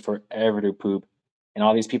they take forever to poop. And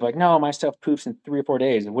all these people are like, no, my stuff poops in 3 or 4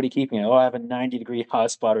 days. What are you keeping it? Oh, I have a 90-degree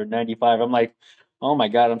hotspot or 95. I'm like, oh my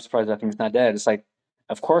God, I'm surprised that thing's not dead. It's like,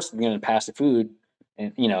 of course they're going to pass the food.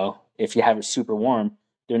 And, if you have it super warm,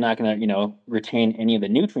 they're not going to, retain any of the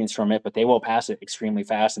nutrients from it, but they will pass it extremely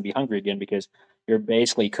fast and be hungry again because you're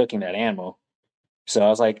basically cooking that animal. So I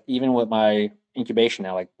was like, even with my incubation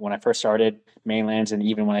now, like when I first started mainlands and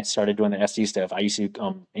even when I started doing the SD stuff, I used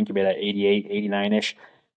to incubate at 88, 89 ish.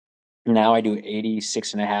 Now I do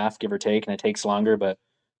 86 and a half, give or take, and it takes longer, but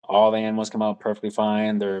all the animals come out perfectly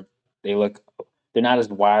fine. They look, they're not as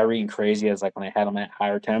wiry and crazy as like when I had them at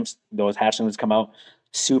higher temps. Those hatchlings come out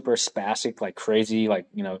super spastic, like crazy, like,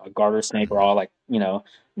 a garter snake, or Mm-hmm. all like, now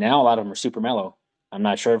a lot of them are super mellow. I'm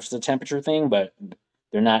not sure if it's a temperature thing, but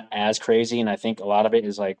they're not as crazy. And I think a lot of it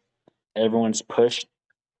is like everyone's push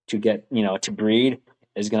to get, to breed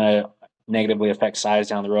is going to negatively affect size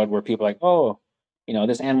down the road, where people are like, oh,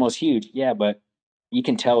 this animal is huge. Yeah, but you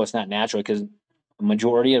can tell it's not natural because the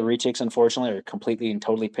majority of retics, unfortunately, are completely and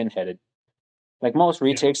totally pinheaded. Like most yeah.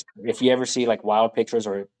 retics, if you ever see like wild pictures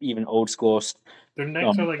or even old school Their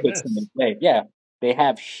necks are like kids from this. the day, yeah, they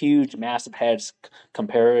have huge, massive heads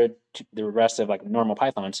compared to the rest of like normal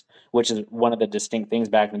pythons, which is one of the distinct things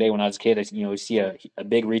back in the day when I was a kid. You see a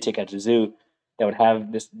big retic at the zoo that would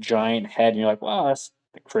have this giant head, and you're like, wow, that's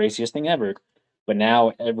the craziest thing ever. But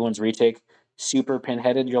now everyone's retic super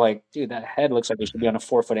pinheaded. You're like, dude, that head looks like it should be Mm-hmm. on a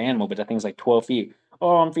 4 foot animal, but that thing's like 12 feet.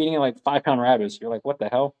 Oh, I'm feeding it like 5 pound rabbits. You're like, what the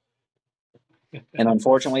hell? And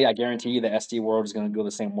unfortunately, I guarantee you the SD world is going to go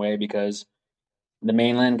the same way, because the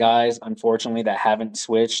mainland guys, unfortunately, that haven't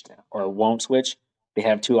switched or won't switch, they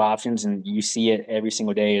have two options, and you see it every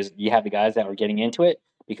single day. Is you have the guys that are getting into it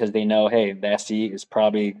because they know, hey, the SD is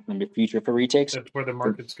probably the future for retakes. That's where the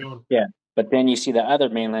market's going. Yeah, but then you see the other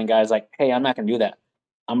mainland guys like, hey, I'm not going to do that.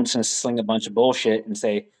 I'm just going to sling a bunch of bullshit and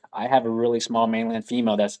say, I have a really small mainland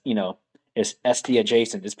female that's, is ST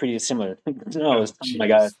adjacent. It's pretty similar. No, Oh, it's, oh my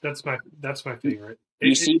God. jeez, that's my favorite.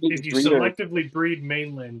 You see these If you breeders. selectively breed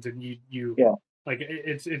mainlands, and you Yeah. like,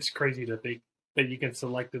 it's crazy to think that you can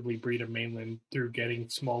selectively breed a mainland through getting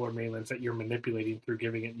smaller mainlands that you're manipulating through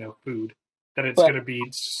giving it no food. That it's But going to be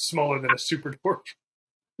smaller than a super dwarf.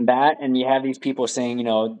 that, and you have these people saying,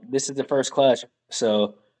 this is the first clutch.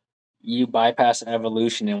 So you bypass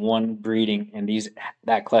evolution in one breeding, and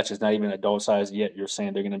that clutch is not even adult size yet. You're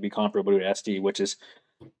saying they're going to be comparable to SD, which is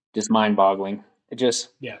just mind boggling. It just,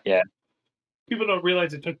 Yeah. yeah. People don't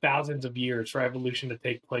realize it took thousands of years for evolution to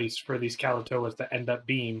take place for these Kalaotoas to end up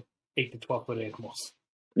being 8 to 12 foot animals.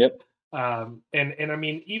 Yep. And I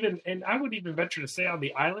mean, and I would even venture to say on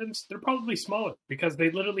the islands, they're probably smaller because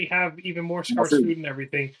they literally have even more scarce food and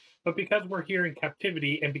everything. But because we're here in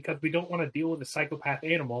captivity, and because we don't want to deal with a psychopath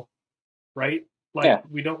animal, right? Like,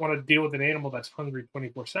 we don't want to deal with an animal that's hungry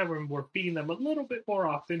 24/7. We're feeding them a little bit more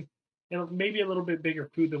often, and maybe a little bit bigger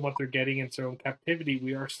food than what they're getting. And so in captivity,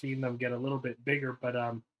 we are seeing them get a little bit bigger. But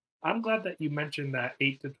I'm glad that you mentioned that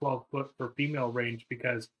 8 to 12 foot for female range,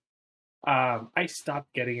 because I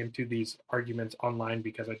stopped getting into these arguments online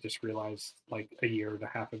because I just realized, like, a year and a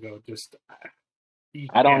half ago, just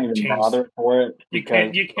I don't even bother for it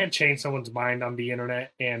because you can't change someone's mind on the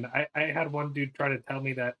internet. And I had one dude try to tell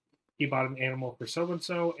me that he bought an animal for so and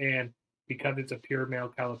so, and because it's a pure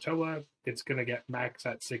male Kalaotoa, it's gonna get max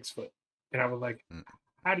at 6 foot. And I was like,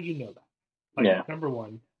 how do you know that? Like, number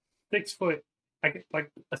one, 6 foot,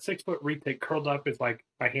 like a 6 foot retake curled up is like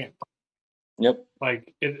my hand. Yep.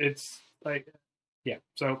 Like it's like, yeah.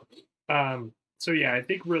 So yeah, I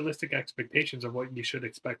think realistic expectations of what you should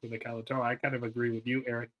expect with a Kalaotoa. I kind of agree with you,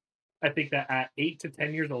 Eric. I think that at 8 to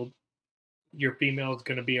 10 years old, your female is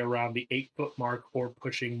going to be around the 8 foot mark or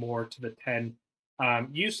pushing more to the 10.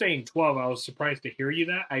 You saying 12, I was surprised to hear you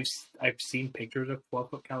that. I've seen pictures of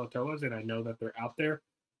 12-foot Kalaotoas, and I know that they're out there.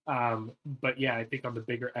 But yeah, I think on the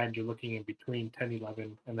bigger end, you're looking in between 10,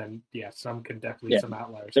 11, and then some can definitely, some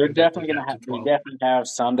outliers. They're definitely going to have, we definitely have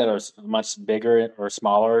some that are much bigger or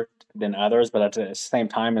smaller than others, but at the same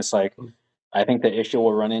time, it's like, I think the issue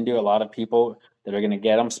we'll run into, a lot of people that are going to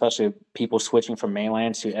get them, especially people switching from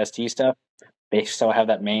mainland to ST stuff, they still have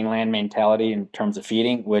that mainland mentality in terms of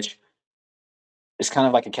feeding, which is kind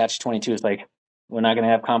of like a catch-22. It's like, we're not going to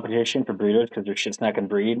have competition for breeders because their shit's not going to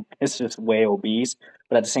breed. It's just way obese.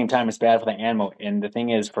 But at the same time, it's bad for the animal. And the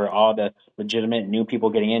thing is, for all the legitimate new people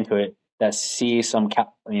getting into it that see some,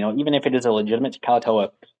 even if it is a legitimate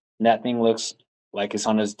Kalaotoa, that thing looks like it's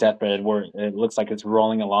on his deathbed, where it looks like it's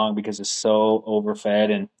rolling along because it's so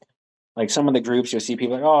overfed. And like some of the groups, you'll see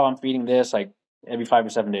people like, oh, I'm feeding this like every 5 or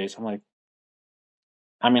 7 days. I'm like,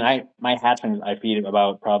 I mean, my hatchling, I feed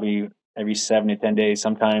about probably every 7 to 10 days.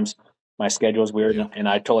 Sometimes my schedule is weird and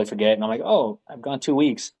I totally forget. And I'm like, oh, I've gone 2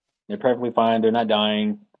 weeks. They're perfectly fine. They're not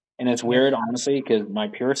dying. And it's weird, honestly, because my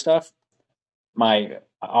pure stuff,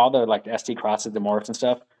 all the like ST crosses, the morphs and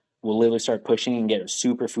stuff, will literally start pushing and get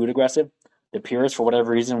super food aggressive. The pures, for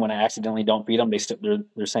whatever reason, when I accidentally don't feed them,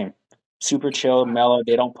 they're same, super chill, mellow.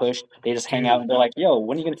 They don't push. They just hang out and they're like, yo,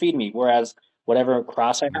 when are you gonna feed me? Whereas whatever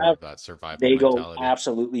cross I have, that survival they mentality. go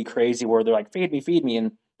absolutely crazy where they're like, feed me.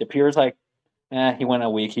 And the pure's like, he went a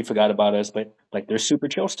week. He forgot about us. But like, they're super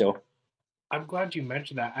chill still. I'm glad you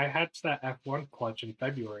mentioned that. I hatched that F1 clutch in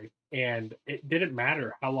February, and it didn't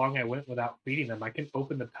matter how long I went without feeding them. I can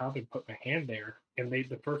open the tub and put my hand there, and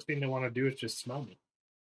the first thing they want to do is just smell me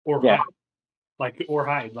or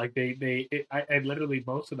hide. Like I literally,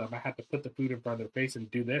 most of them, I had to put the food in front of their face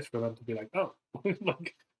and do this for them to be like, oh,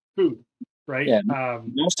 like food, right? Yeah.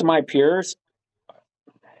 Most of my peers,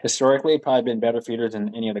 historically, probably been better feeders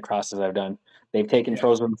than any of the crosses I've done. They've taken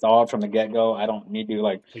frozen thawed from the get go. I don't need to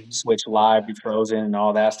like switch live to frozen and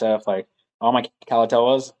all that stuff. Like all my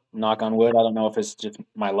Kalaotoas, knock on wood, I don't know if it's just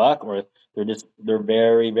my luck or they're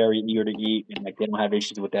very, very eager to eat and like they don't have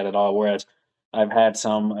issues with that at all. Whereas I've had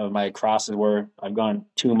some of my crosses where I've gone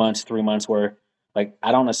 2 months, 3 months where like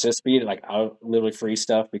I don't assist feed, like I'll literally free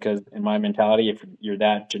stuff because in my mentality, if you're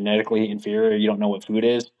that genetically inferior, you don't know what food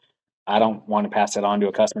is. I don't want to pass that on to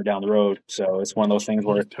a customer down the road. So it's one of those things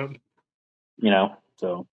where,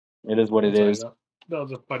 so it is what it is. That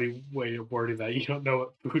was a funny way of wording that. You don't know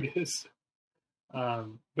what food is.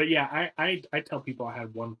 But yeah, I tell people I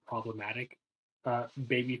had one problematic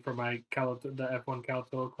baby for my the F1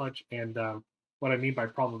 Kalaotoa clutch. And what I mean by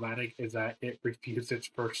problematic is that it refused its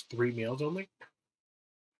first 3 meals only.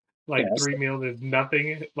 Like 3 meals is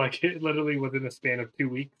nothing. Like it literally within a span of 2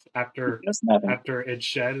 weeks after it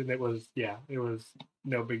shed, and it was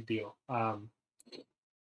no big deal.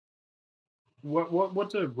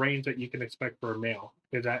 What's a range that you can expect for a male?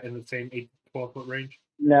 Is that in the same 8 to 12 foot range?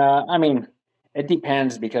 No, I mean, it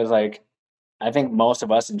depends because like I think most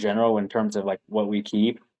of us in general, in terms of like what we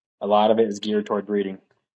keep, a lot of it is geared toward breeding.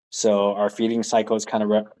 So our feeding cycles kind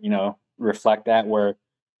of reflect that. Where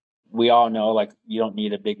we all know like you don't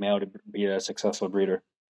need a big male to be a successful breeder.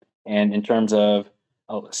 And in terms of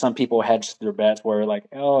some people hedge their bets where like,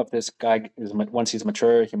 oh, if this guy is once he's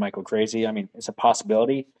mature, he might go crazy. I mean, it's a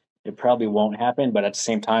possibility. It probably won't happen, but at the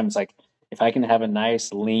same time, it's like if I can have a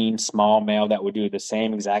nice, lean, small male that would do the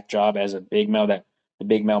same exact job as a big male, that the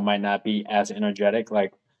big male might not be as energetic,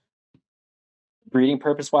 like breeding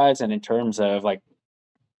purpose wise, and in terms of like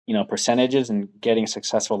percentages and getting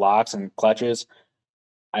successful locks and clutches,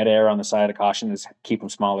 I'd err on the side of caution is keep them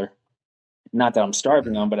smaller. Not that I'm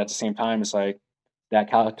starving Mhm. them, but at the same time, it's like that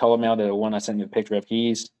Kalaotoa male, the one I sent you the picture of.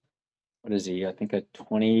 He's what is he? I think a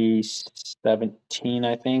 2017.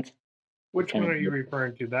 I think I Which can't one are you remember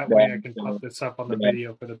referring to? That way I the can pop this up on the the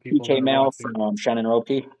video for the people PK that are male watching. from Shannon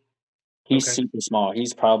Ropey. He's Okay. super small.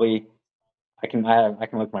 He's probably I can look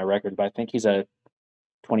at my record, but I think he's a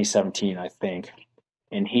 2017. I think,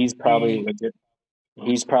 and he's probably He legit.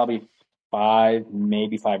 He's probably 5,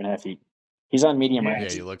 maybe 5.5 feet. He's on medium yeah, Yeah,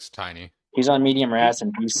 rats. he looks tiny. He's on medium he rats,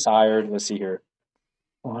 and he's sired. Let's see here.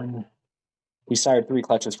 One. He's sired 3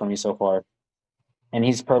 clutches for me so far, and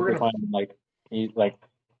he's we're perfectly gonna fine. Like he like,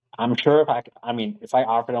 I'm sure if I mean, if I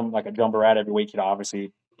offered him like a jumbo rat every week, he'd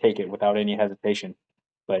obviously take it without any hesitation.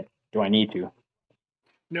 But do I need to?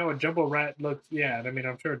 no, a jumbo rat looks, yeah, and I mean,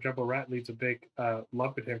 I'm sure a jumbo rat leaves a big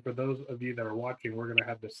lump in him. For those of you that are watching, we're gonna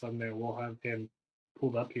have this thumbnail. We'll have him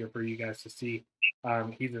pulled up here for you guys to see.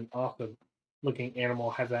 He's an awesome looking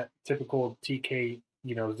animal. Has that typical TK,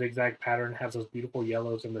 zigzag pattern. Has those beautiful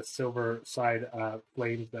yellows and the silver side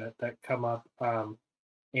flames that come up.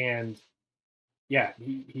 And yeah,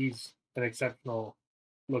 he's an exceptional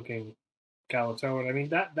looking Kalaotoa. I mean,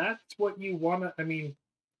 that's what you want to. I mean,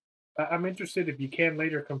 I'm interested if you can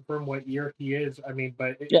later confirm what year he is. I mean,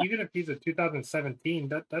 but Yeah, even if he's a 2017,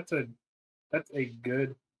 that's a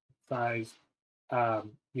good size.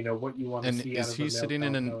 What you want to And see out of a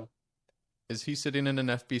male Calico. is he sitting in an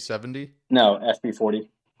FB70? no, FB40.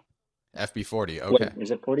 FB40. Wait, Okay.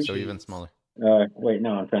 is it 40? So even Jeez, smaller. Wait,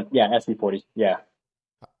 no, I'm trying. Yeah, SB40. Yeah,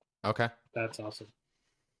 Okay. that's awesome.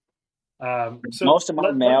 So most of my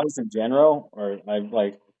let males in general, or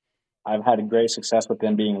I've had a great success with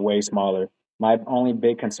them being way smaller. My only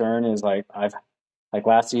big concern is like like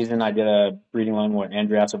last season I did a breeding loan with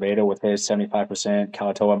Andrea Acevedo with his 75%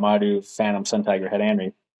 Kalatoa Madu Phantom Sun Tiger head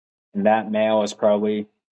Henry, and that male is probably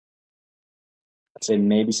I'd say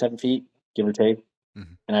maybe 7 feet, give or take.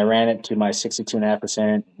 Mhm. And I ran it to my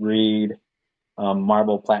 62.5% Reed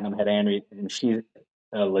Marble Platinum head Henry, and she's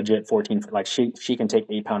a legit 14. Like she can take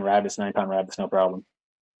 8 pound rabbits, 9 pound rabbits, no problem.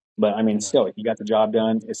 But I mean, no, still, you got the job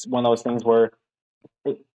done. It's one of those things where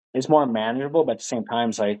it, it's more manageable, but at the same time,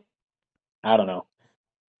 it's like I don't know.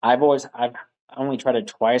 I've only tried it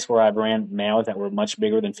twice where I've ran males that were much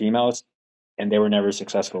bigger than females, and they were never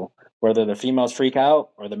successful. Whether the females freak out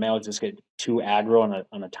or the males just get too aggro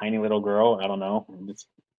on a tiny little girl, I don't know.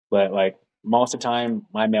 But like most of the time,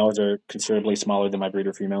 my males are considerably smaller than my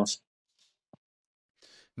breeder females.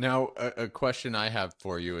 Now, a question I have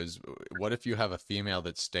for you is, what if you have a female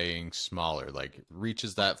that's staying smaller, like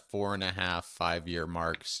reaches that 4.5, 5 year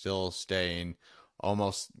mark, still staying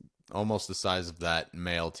almost almost the size of that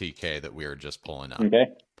male TK that we were just pulling up? Okay.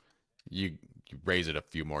 You raise it a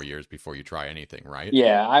few more years before you try anything, right?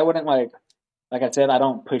 Yeah, I wouldn't like I said, I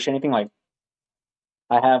don't push anything. Like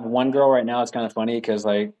I have one girl right now. It's kind of funny because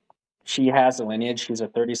like she has a lineage. She's a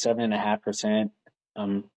 37.5%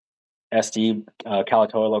 SD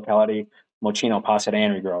Kalaotoa locality Mochino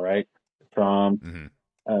Pasadena girl, right? From Hmm.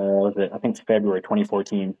 was it? I think it's February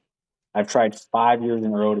 2014. I've tried 5 years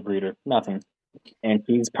in a row to breed her, nothing, and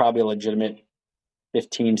she's probably a legitimate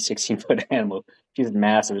 15, 16 foot animal. She's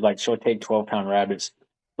massive. Like she'll take 12 pound rabbits,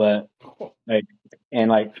 but oh, like and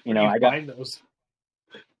like where do you I got find those?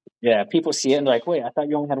 yeah. People see it and they're like, wait, I thought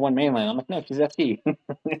you only had one mainland. I'm like, no, she's FT.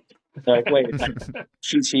 They're like, wait, like,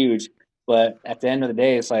 she's huge. But at the end of the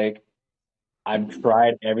day, it's like I've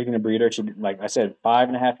tried everything to breed her. She, like I said,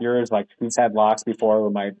 5.5 years. Like she's had locks before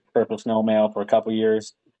with my purple snow male for a couple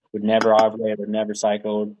years. Would never ovulated, never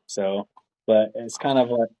cycled. So, but it's kind of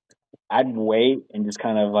like I'd wait and just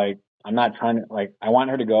kind of like I'm not trying to like I want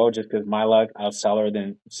her to go just because my luck. I'll sell her,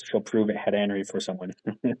 then she'll prove it head Henry for someone.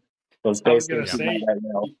 So it's I was basically gonna Yeah. she's my say, head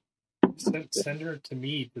male. send her to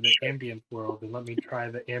me to the ambient world and let me try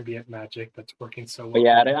the ambient magic that's working so But well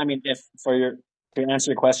yeah, for me. I mean, if for your to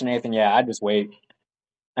answer your question, Nathan, yeah, I'd just wait.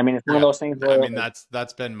 I mean, it's one of Yeah. those things I where, mean, like,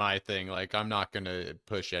 that's been my thing. Like, I'm not gonna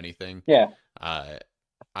push anything. yeah, Uh,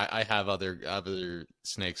 I have other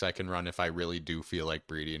snakes I can run if I really do feel like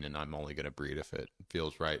breeding, and I'm only gonna breed if it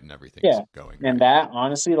feels right and everything's yeah. going And right. that,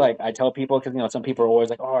 honestly, like, I tell people, because, some people are always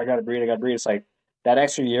like, oh, I got to breed, I got to breed. It's like, that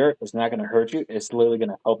extra year is not going to hurt you. It's literally going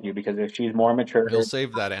to help you because if she's more mature, You'll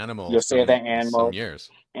save that animal you'll save that some animal. years.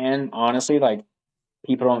 And honestly, like,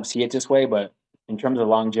 people don't see it this way, but in terms of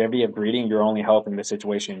longevity of breeding, you're only helping the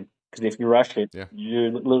situation. Because if you rush it, Yeah.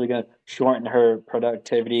 you're literally going to shorten her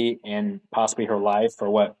productivity and possibly her life for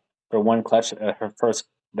what? For one clutch, her first,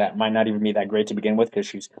 that might not even be that great to begin with because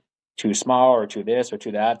she's too small or too this or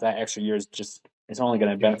too that. That extra year is just, it's only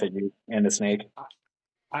going to Yeah. benefit you and the snake.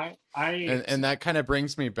 And that kind of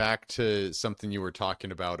brings me back to something you were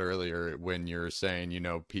talking about earlier when you're saying,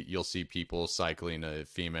 you'll see people cycling a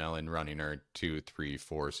female and running her 2, 3,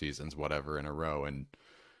 4 seasons, whatever, in a row. And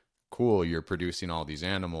cool, you're producing all these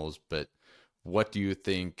animals, but what do you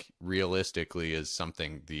think realistically is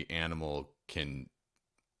something the animal can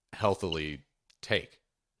healthily take?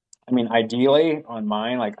 I mean, ideally on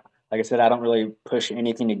mine, like I said, I don't really push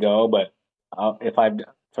anything to go, but if I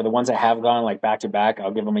for the ones that have gone like back to back,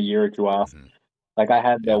 I'll give them a year or two off. Hmm. Like I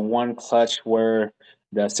had the Yeah. one clutch where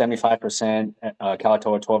the 75%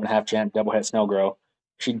 Kalaotoa 12.5 gent double head snow grow.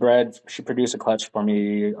 She produced a clutch for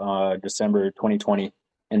me December 2020.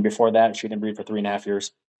 And before that, she didn't breed for 3.5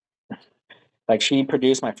 years. Like she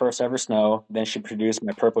produced my first ever snow, then she produced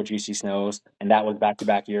my purple GC snows, and that was back to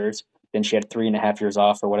back years. Then she had 3.5 years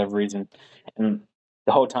off for whatever reason. And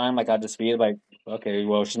the whole time, like I just feel like, okay,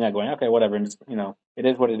 well, she's not going, okay, whatever. And just, it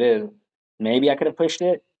is what it is. Maybe I could have pushed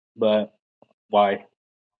it, but why?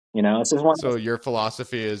 It's just one. So your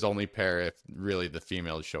philosophy is only pair if really the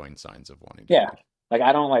female is showing signs of wanting to Yeah. breed. Like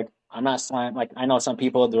I don't like I'm not slam like I know some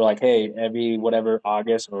people they're like, hey, every whatever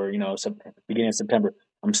August or beginning of September,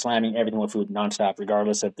 I'm slamming everything with food nonstop,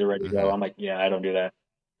 regardless if they're ready to go. Hmm. I'm like, yeah, I don't do that.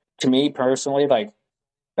 To me personally, like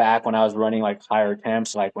back when I was running like higher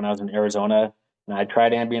temps, like when I was in Arizona and I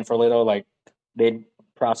tried Ambien for a little, like they'd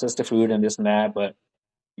process the food and this and that, but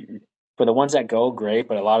for the ones that go, great,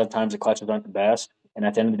 but a lot of times the clutches aren't the best. And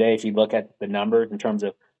at the end of the day, if you look at the numbers in terms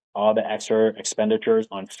of all the extra expenditures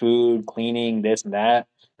on food, cleaning, this and that,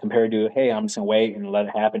 compared to, hey, I'm just gonna wait and let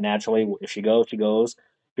it happen naturally. If she goes, she goes.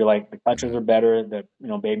 You're like the clutches Hmm. are better, the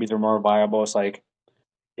babies are more viable. It's like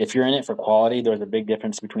if you're in it for quality, there's a big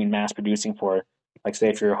difference between mass producing for like say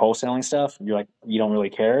if you're wholesaling stuff, you're like you don't really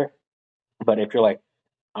care. But if you're like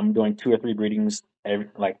I'm doing 2 or 3 breedings every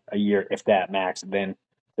like a year, if that max, then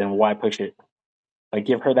why push it? Like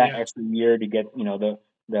give her that Yeah. extra year to get,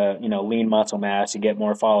 the lean muscle mass, to get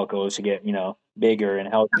more follicles, to get, bigger and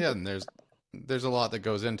healthier. Yeah, and there's a lot that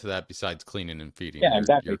goes into that besides cleaning and feeding. Yeah, You're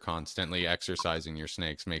exactly. constantly exercising your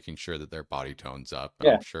snakes, making sure that their body tone's up, and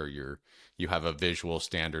Yeah, I'm sure you have a visual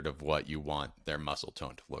standard of what you want their muscle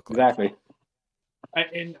tone to look like. exactly.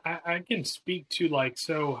 I can speak to like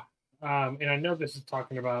so, and I know this is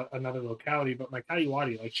talking about another locality, but my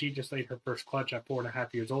Kalaotoa, like she just laid her first clutch at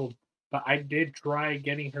 4.5 years old. But I did try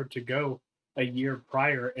getting her to go a year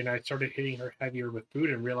prior, and I started hitting her heavier with food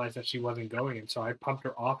and realized that she wasn't going, and so I pumped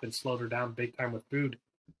her off and slowed her down big time with food,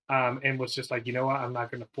 and was just like, you know what, I'm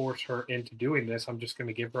not going to force her into doing this. I'm just going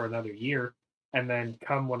to give her another year. And then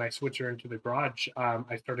come when I switch her into the garage,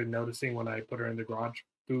 I started noticing when I put her in the garage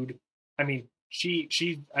food. I mean,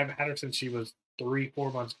 I've had her since she was 3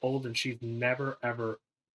 4 months old, and she's never ever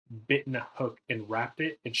bitten a hook and wrapped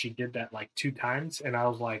it, and she did that like 2 times, and I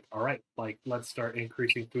was like, all right, like let's start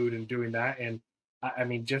increasing food and doing that. And I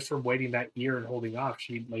mean, just from waiting that year and holding off,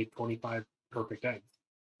 she laid 25 perfect eggs.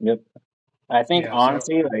 Yep. I think Yeah, so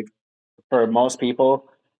honestly, like for most people,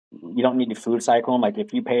 you don't need to food cycle them. Like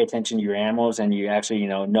if you pay attention to your animals and you actually,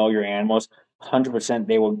 know your animals, 100%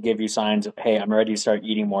 they will give you signs of, hey, I'm ready to start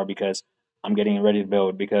eating more because I'm getting ready to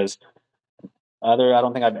build. Because I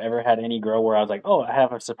don't think I've ever had any girl where I was like, oh, I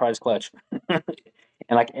have a surprise clutch. And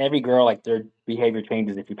like every girl, like their behavior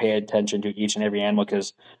changes if you pay attention to each and every animal.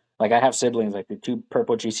 Because like I have siblings, like the two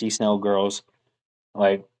purple GC Snow girls,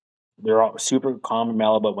 like they're all super calm and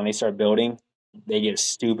mellow, but when they start building, they get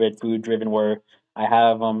stupid food driven. Where I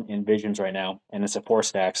have them in visions right now, and it's a 4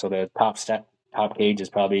 stack, so the top cage is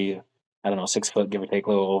probably I don't know 6 foot, give or take, a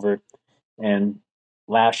little over. And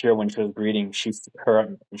last year when she was breeding, she's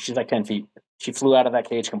like 10 feet. She flew out of that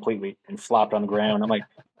cage completely and flopped on the ground. I'm like,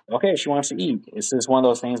 okay, she wants to eat. It's just one of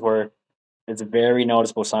those things where it's very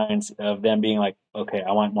noticeable signs of them being like, okay,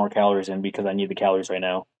 I want more calories in because I need the calories right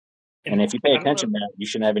now. And and if you pay I don't know attention to that, you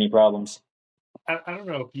shouldn't have any problems. I don't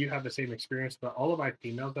know if you have the same experience, but all of my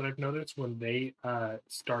females that I've noticed when they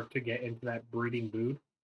start to get into that breeding mood,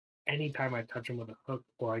 anytime I touch them with a hook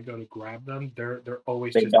or I go to grab them, they're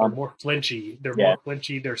always They just they're dump. more flinchy. They're Yeah. more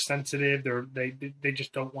flinchy. They're sensitive. They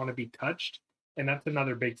just don't want to be touched. And that's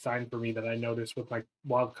another big sign for me that I noticed with my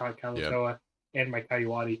wild caught Kalaotoa and my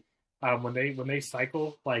Kaiwati. When they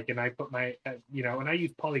cycle, like, and I put my and I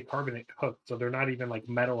use polycarbonate hooks, so they're not even like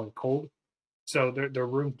metal and cold. So they're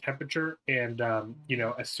room temperature, and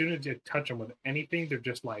as soon as you touch them with anything, they're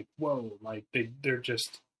just like whoa, like they're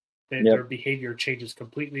just their Yep. behavior changes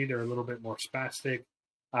completely. They're a little bit more spastic.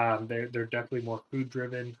 They're definitely more food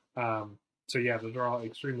driven. So yeah, those are all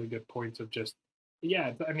extremely good points of just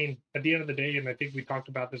yeah. I mean, at the end of the day, and I think we talked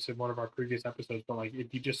about this in one of our previous episodes, but like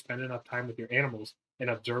if you just spend enough time with your animals and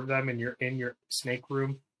observe them, and you're in your snake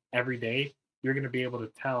room every day, you're going to be able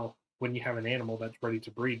to tell when you have an animal that's ready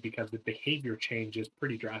to breed because the behavior change is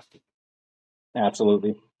pretty drastic.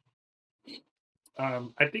 Absolutely.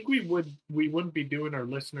 I think we wouldn't be doing our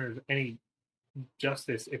listeners any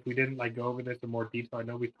justice if we didn't like go over this in more detail. I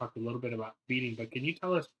know we talked a little bit about feeding, but can you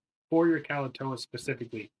tell us for your Kalaotoa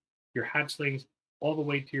specifically, your hatchlings all the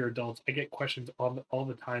way to your adults? I get questions all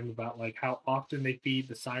the time about like how often they feed,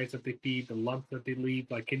 the size that they feed, the lumps that they leave.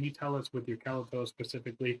 Like, can you tell us with your Kalaotoa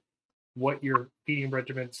specifically what your feeding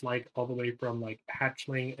regiment's like all the way from like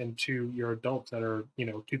hatchling and to your adults that are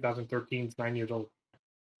 2013s 9 years old?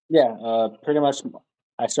 Yeah. Pretty much.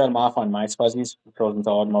 I start them off on mice fuzzies, frozen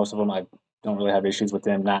thawed. Most of them, I don't really have issues with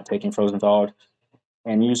them not taking frozen thawed.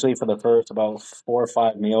 And usually for the first about 4 or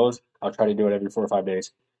 5 meals, I'll try to do it every 4 or 5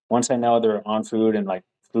 days. Once I know they're on food and like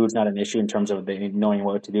food's not an issue in terms of they knowing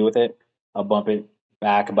what to do with it, I'll bump it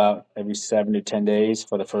back about every 7 to 10 days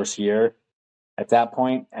for the first year. At that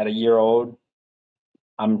point, at a year old,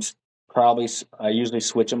 I'm probably I usually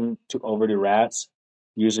switch them to over to rats.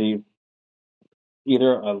 Usually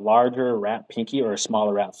either a larger rat pinky or a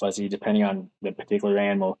smaller rat fuzzy, depending on the particular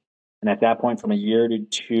animal. And at that point, from a year to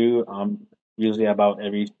two, usually about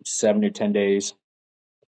every 7 to 10 days.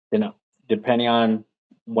 Then, depending on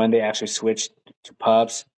when they actually switch to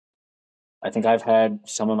pups, I think I've had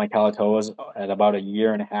some of my Kalatoas at about a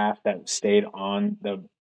year and a half that stayed on the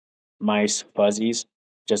mice fuzzies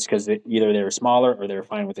just because either they were smaller or they were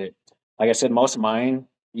fine with it. Like I said, most of mine,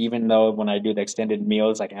 even though when I do the extended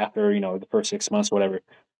meals, like after the first 6 months, whatever,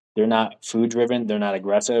 they're not food driven, they're not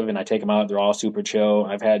aggressive, and I take them out. They're all super chill.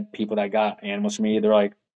 I've had people that got animals from me. They're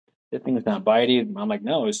like, "This thing's not biting." I'm like,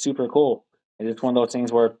 "No, it's super cool." And it's one of those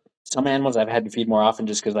things where some animals I've had to feed more often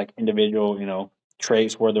just because like individual,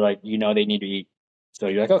 traits where they're like, they need to eat. So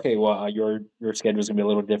you're like, okay, well, your schedule's gonna be a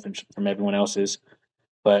little different from everyone else's.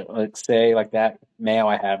 But let's say like that male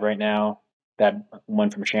I have right now, that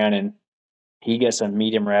one from Shannon, he gets a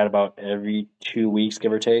medium rat about every 2 weeks,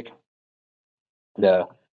 give or take. The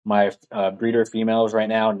my breeder females right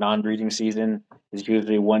now, non-breeding season is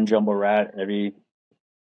usually one jumbo rat every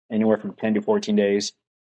anywhere from 10 to 14 days.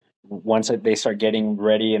 Once they start getting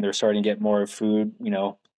ready and they're starting to get more food,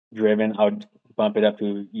 driven, I would bump it up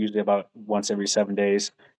to usually about once every 7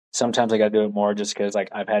 days. Sometimes I got to do it more just because like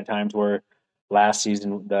I've had times where last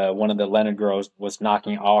season the one of the Leonard girls was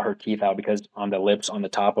knocking all her teeth out because on the lips on the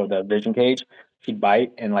top of the vision cage she'd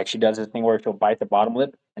bite and like she does this thing where she'll bite the bottom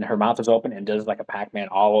lip and her mouth is open and does like a Pac-Man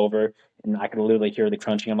all over and I could literally hear the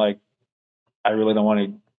crunching. I'm like, I really don't want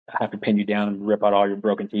to have to pin you down and rip out all your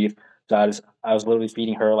broken teeth. So I was literally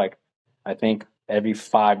feeding her like I think every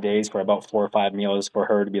 5 days for about 4 or 5 meals for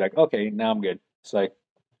her to be like, okay, now I'm good. It's like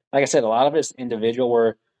I said, a lot of it's individual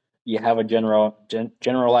where you have a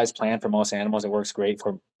generalized plan for most animals. It works great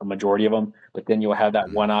for a majority of them, but then you'll have that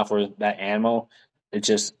Mhm. one off where that animal, it's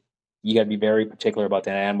just you got to be very particular about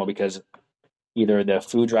that animal because either the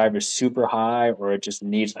food drive is super high or it just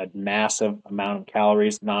needs a massive amount of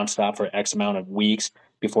calories nonstop for X amount of weeks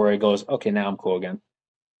before it goes, okay, now I'm cool again.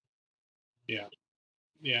 Yeah.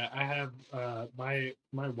 Yeah, I have my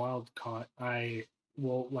wild caught. I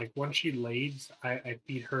will like once she lays, I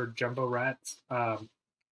feed her jumbo rats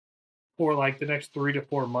for like the next 3 to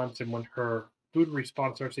 4 months, and when her food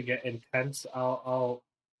response starts to get intense, I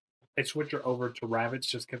switch her over to rabbits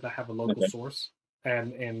just because I have a local Okay. source,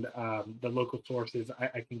 and the local source is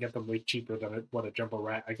I can get them way cheaper than what a jumbo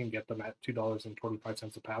rat. I can get them at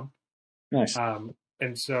 $2.25 a pound. Nice.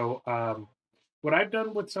 And so what I've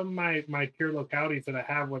done with some of my pure localities that I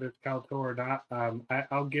have, whether it's Kalaotoa or not,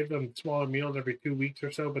 I'll give them smaller meals every 2 weeks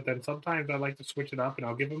or so. But then sometimes I like to switch it up, and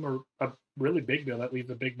I'll give them a really big meal that leaves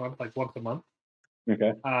a big month, like once a month.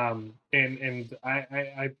 Okay. And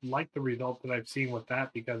I like the result that I've seen with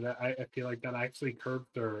that because I feel like that actually curbs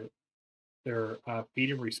their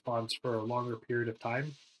feeding response for a longer period of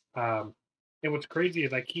time. Um, and what's crazy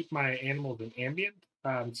is I keep my animals in ambient.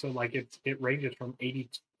 So like it ranges from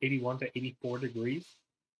 81 to 84 degrees.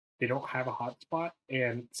 they don't have a hot spot,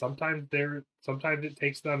 and sometimes it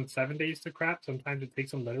takes them 7 days to crap. Sometimes it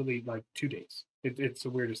takes them literally like 2 days. It's the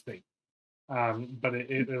weirdest thing. But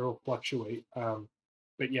it'll fluctuate.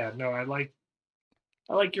 But yeah, no, I like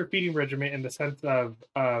your feeding regimen in the sense of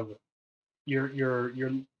your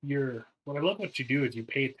what I love what you do is you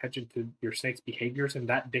pay attention to your snake's behaviors, and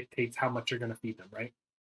that dictates how much you're going to feed them, right?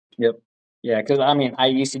 Yep. Yeah, because I mean, I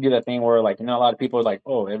used to do that thing where, like, a lot of people are like,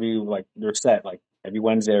 oh, every, like, they're set, like, every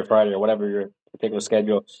Wednesday or Friday or whatever your particular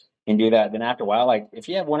schedule, and do that. Then after a while, like, if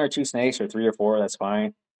you have one or two snakes or three or four, that's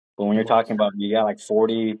fine. But when you're talking about you got like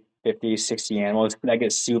 40, 50, 60 animals, that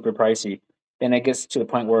gets super pricey. Then it gets to the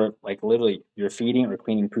point where, like, literally you're feeding or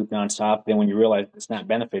cleaning poop nonstop. Then when you realize it's not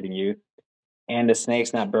benefiting you and the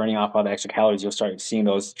snake's not burning off all the extra calories, you'll start seeing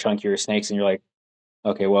those chunkier snakes, and you're like,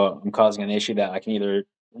 okay, well, I'm causing an issue that I can either,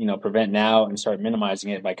 prevent now and start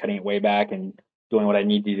minimizing it by cutting it way back and doing what I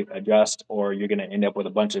need to adjust, or you're going to end up with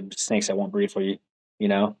a bunch of snakes that won't breed for you. You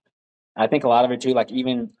know, I think a lot of it too, like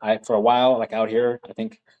even for a while, like out here, I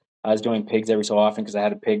think I was doing pigs every so often because I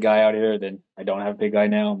had a pig guy out here. Then I don't have a pig guy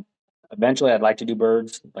now. Eventually, I'd like to do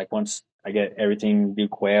birds. Like once I get everything, do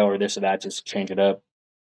quail or this or that, just change it up.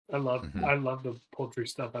 I love the poultry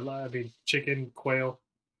stuff. I mean chicken, quail,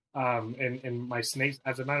 and my snakes.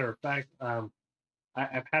 As a matter of fact,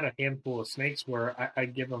 I've had a handful of snakes where I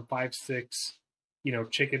give them 5, 6,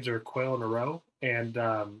 chickens or quail in a row, and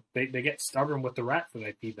they get stubborn with the rats that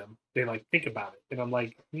I feed them. They like think about it, and I'm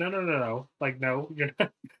like, no, like no, you're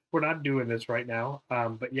not. We're not doing this right now.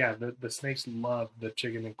 But yeah, the snakes love the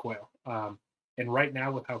chicken and quail. And right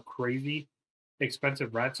now with how crazy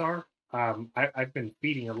expensive rats are, I've been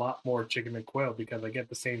feeding a lot more chicken and quail because I get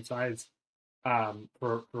the same size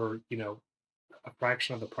for a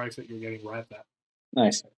fraction of the price that you're getting rats at.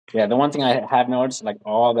 Nice. Yeah, the one thing I have noticed, like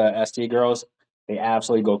all the ST girls, they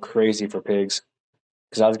absolutely go crazy for pigs.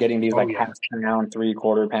 Because I was getting these Oh like yeah, half-pound,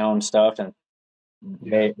 three-quarter-pound stuff, and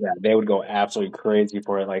yeah. they would go absolutely crazy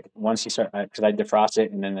for it. Like once you start, because I defrost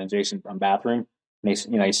it in an adjacent bathroom, and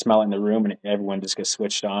you smell it in the room, and everyone just gets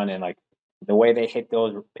switched on, and like the way they hit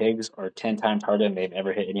those pigs are 10 times harder than they've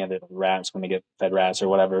ever hit any other rats when they get fed rats or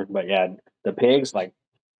whatever. But yeah, the pigs, like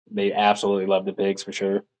they absolutely love the pigs for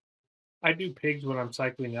sure. I do pigs when I'm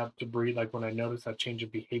cycling up to breed. Like when I notice that change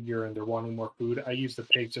of behavior and they're wanting more food, I use the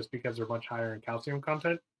pigs just because they're much higher in calcium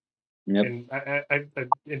content. Yep. And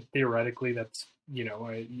and theoretically, that's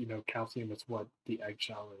calcium is what the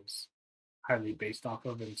eggshell is highly based off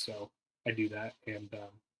of, and so I do that. And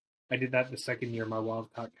I did that the second year my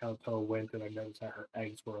wild caught Kalaotoa went, and I noticed that her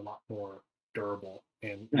eggs were a lot more durable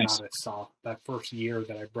and Nice. not as soft. That first year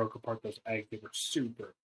that I broke apart those eggs, they were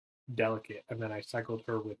super delicate, and then I cycled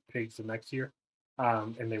her with pigs the next year,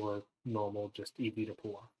 and they were normal, just easy to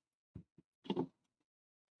pull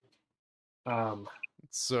off.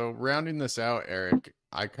 So rounding this out, Eric,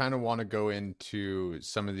 I kind of want to go into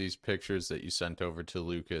some of these pictures that you sent over to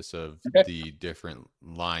Lucas of Okay. the different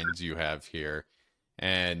lines you have here,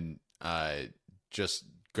 and just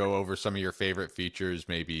go over some of your favorite features,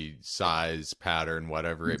 maybe size, pattern,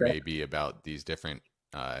 whatever it Okay. may be about these different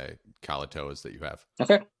Kalatoas that you have.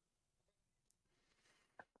 Okay.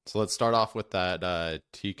 So let's start off with that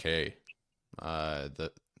TK.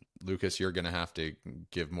 The Lucas, you're gonna have to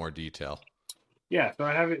give more detail. Yeah, so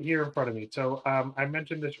I have it here in front of me. So I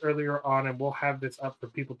mentioned this earlier on, and we'll have this up for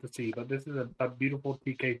people to see. But this is a beautiful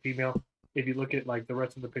TK female. If you look at like the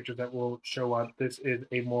rest of the pictures that will show up, this is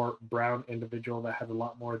a more brown individual that has a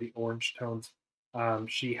lot more of the orange tones.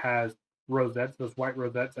 She has rosettes, those white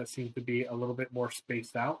rosettes that seem to be a little bit more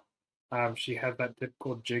spaced out. She has that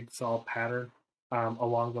typical jigsaw pattern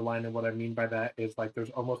along the line, and what I mean by that is like there's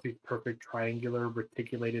almost these perfect triangular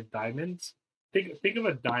reticulated diamonds. Think of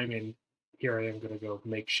a diamond. Here I am going to go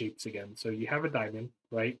make shapes again. So you have a diamond,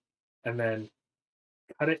 right? And then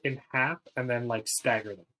cut it in half and then like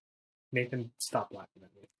stagger them. Nathan, stop laughing at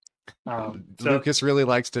me. Lucas really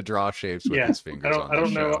likes to draw shapes with his fingers on I the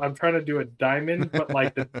don't show. know. I'm trying to do a diamond, but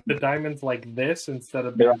like the diamond's like this instead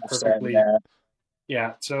of They're being all perfectly. set, yeah.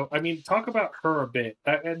 Yeah. So I mean, talk about her a bit.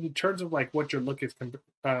 And in terms of like what your look is,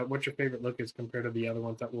 what your favorite look is compared to the other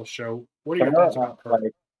ones that we'll show. What are your thoughts about her?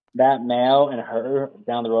 Like that male and her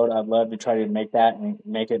down the road, I'd love to try to make that and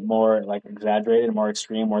make it more like exaggerated, more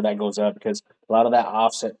extreme where that goes up because a lot of that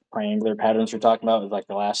offset triangular patterns you're talking about is like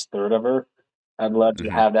the last third of her. I'd love to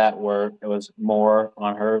have that where it was more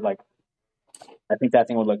on her. Like I think that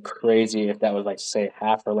thing would look crazy if that was like say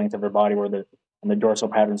half her length of her body where the dorsal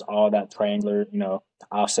patterns all that triangular,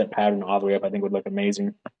 offset pattern all the way up, I think would look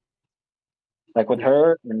amazing. Like with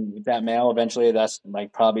her and with that male, eventually that's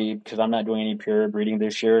like probably because I'm not doing any pure breeding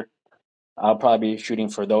this year. I'll probably be shooting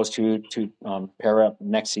for those two to pair up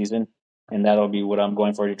next season, and that'll be what I'm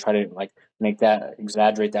going for, to try to like make that,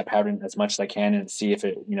 exaggerate that pattern as much as I can, and see if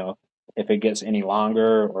it, if it gets any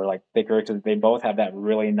longer or like thicker, because they both have that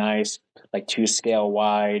really nice like 2 scale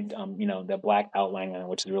wide, the black outline on it,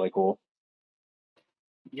 which is really cool.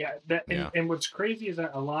 Yeah, that Yeah. and what's crazy is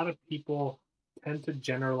that a lot of people tend to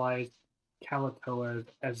generalize Kalatoas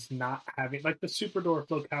as not having, like, the super dwarf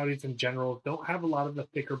localities in general don't have a lot of the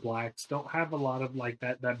thicker blacks, don't have a lot of like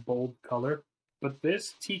that bold color. But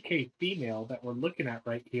this TK female that we're looking at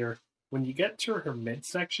right here, when you get to her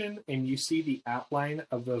midsection and you see the outline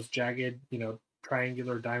of those jagged,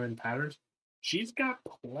 triangular diamond patterns, she's got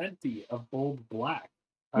plenty of bold black.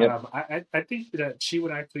 Yep. I think that she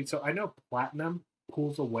would actually. So I know platinum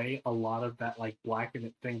pulls away a lot of that like black and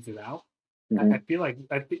it things it out. Mm-hmm. I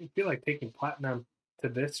feel like taking platinum to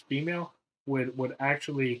this female would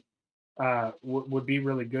actually would be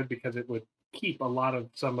really good, because it would keep a lot of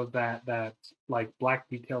some of that like black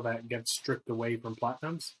detail that gets stripped away from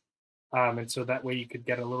platinums. And so that way you could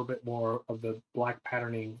get a little bit more of the black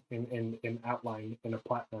patterning in outline in a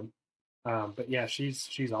platinum. But yeah,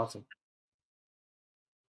 she's awesome.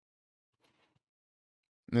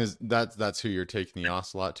 That's who you're taking the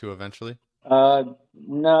ocelot to eventually?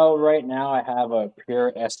 No, right now I have a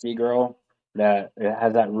pure SD girl that it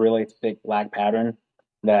has that really thick black pattern.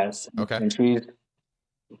 That's Okay. And she's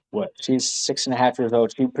 6.5 years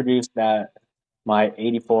old. She produced that my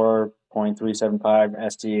 84.375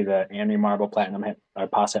 SD, the Anri Marble Platinum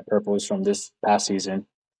Posset Purple, is from this past season.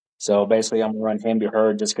 So basically, I'm gonna run him to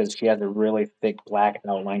her just because she has a really thick black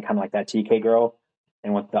outline, kind of like that TK girl.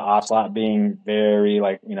 And with the ocelot being very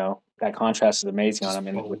like, that contrast is amazing on Just him,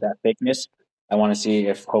 and with bold. that thickness, I want to see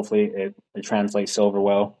if hopefully it translates silver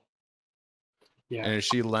well. Yeah. And is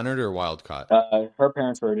she Leonard or wild caught? Her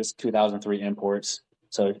parents were just 2003 imports.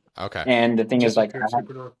 So, Okay. and the thing is, Just a like, pure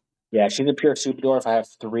super dwarf. yeah, she's a pure super dwarf. I have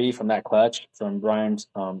 3 from that clutch from Brian's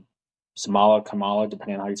Samala Kamala,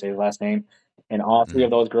 depending on how you say his last name. And all 3 of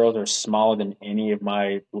those girls are smaller than any of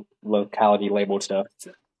my locality labeled stuff.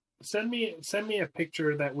 Send me a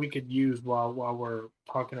picture that we could use while we're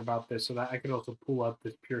talking about this, so that I could also pull up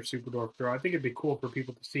this pure super dwarf girl. I think it'd be cool for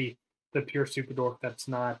people to see the pure super dwarf that's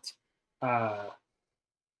not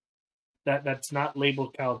that's not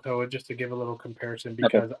labeled Kalatoa, just to give a little comparison.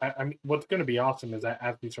 Because Okay. I mean, what's going to be awesome is that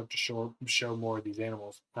as we start to show more of these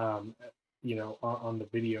animals, on the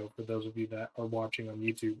video, for those of you that are watching on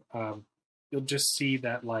YouTube, you'll just see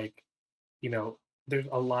that, like, there's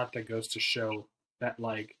a lot that goes to show that,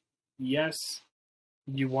 like, yes,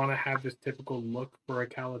 you want to have this typical look for a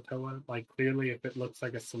Kalatoa. Like, clearly, if it looks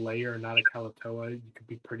like a Soleil or not a Kalatoa, you could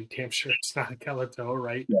be pretty damn sure it's not a Kalatoa,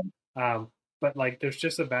 right? Yeah. But like, there's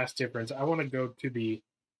just a vast difference. I want to go to the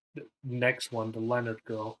next one, the Leonard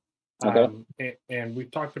girl. Okay. And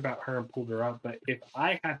we've talked about her and pulled her up, but if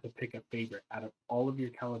I had to pick a favorite out of all of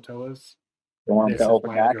your Kalatoas, The one with this the is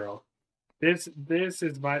open my back. girl. This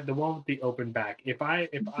is the one with the open back.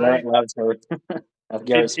 Garrett loves her. That's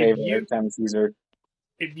Garrett's favorite every time he sees her.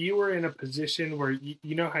 If you were in a position where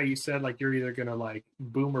you know how you said, like, you're either gonna like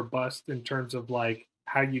boom or bust in terms of like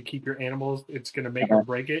how you keep your animals, it's gonna make or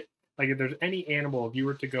break it. Like, if there's any animal, if you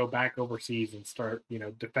were to go back overseas and start,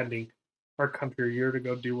 defending our country, or you're to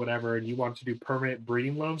go do whatever, and you want to do permanent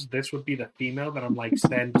breeding loans, this would be the female that I'm like,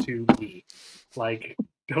 send to me. Like,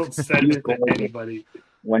 don't send it to anybody.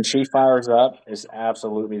 When she fires up, it's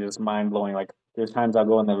absolutely just mind blowing. Like, there's times I'll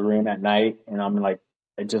go in the room at night and I'm like,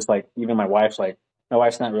 it just like, even my wife's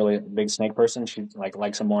not really a big snake person. She like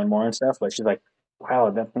likes them more and more and stuff, but she's like, wow,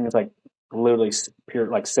 that thing is like literally pure,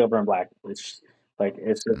 like silver and black. It's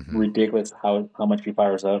just ridiculous how much she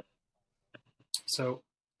fires up. So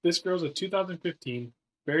this girl's a 2015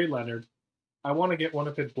 Barry Leonard. I want to get one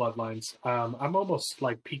of his bloodlines. I'm almost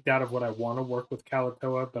like peaked out of what I want to work with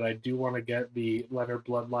Kalatoa, but I do want to get the Leonard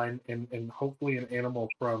bloodline, and hopefully an animal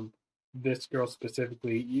from this girl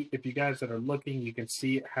specifically. If you guys that are looking, you can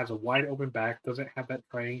see it has a wide open back, doesn't have that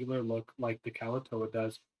triangular look like the Kalatoa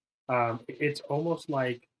does. It's almost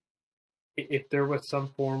like if there was some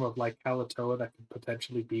form of like Kalatoa that could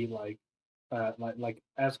potentially be like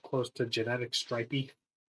as close to genetic stripey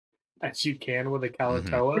as you can with a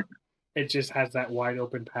Kalatoa. It just has that wide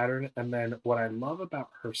open pattern. And then what I love about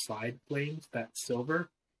her side flames, that silver,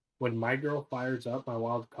 when my girl fires up, my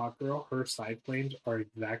wild caught girl, her side flames are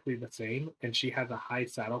exactly the same. And she has a high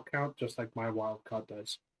saddle count, just like my wild caught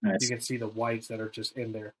does. Nice. You can see the whites that are just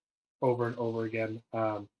in there over and over again.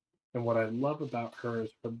 And what I love about her is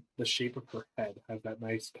the shape of her head has that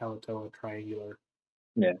nice Kalatoa triangular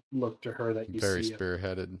look to her that you very see. Very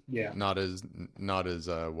spearheaded. Yeah. Not as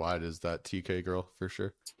wide as that TK girl for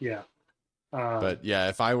sure. Yeah. But yeah,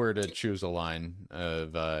 if I were to choose a line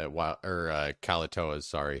of Kalatoas,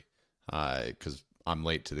 sorry, because I'm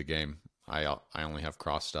late to the game, I only have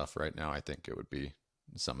cross stuff right now. I think it would be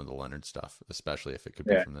some of the Leonard stuff, especially if it could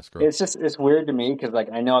be Yeah. from this girl. It's weird to me because like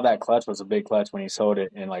I know that clutch was a big clutch when he sold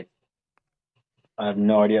it, and like I have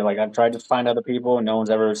no idea. Like I've tried to find other people, and no one's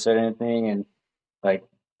ever said anything. And like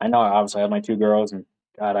I know, obviously, I have my two girls, and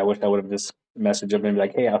God, I wish I would have just messaged them and be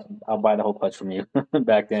like, "Hey, I'll buy the whole clutch from you"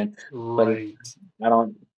 back then. But Right. I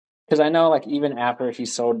don't, because I know like even after he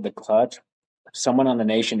sold the clutch, someone on the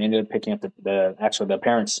nation ended up picking up the actually the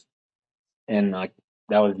parents, and like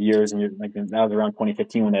that was years and years, like that was around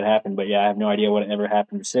 2015 when that happened. But yeah, I have no idea what ever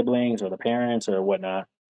happened to siblings or the parents or whatnot.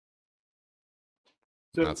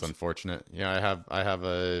 So, That's unfortunate. Yeah, I have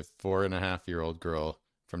a 4.5-year-old girl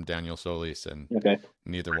from Daniel Solis, and Okay,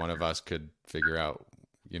 neither one of us could figure out,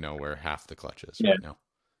 where half the clutch is yeah, right now.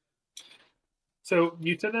 so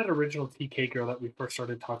you said that original TK girl that we first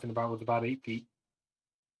started talking about was about 8 feet.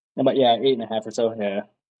 but yeah, 8.5 or so. Yeah,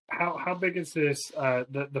 How big is this?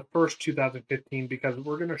 The first 2015, because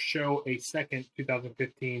we're gonna show a second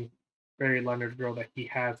 2015 Barry Leonard girl that he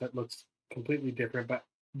has that looks completely different, but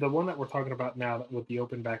the one that we're talking about now with the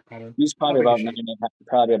open back pattern, he's how probably big is about she?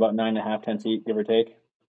 probably about 9.5, 10 feet, give or take.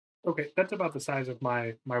 Okay, that's about the size of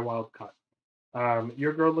my wild caught.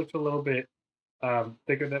 Your girl looks a little bit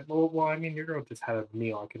thicker than well, I mean, your girl just had a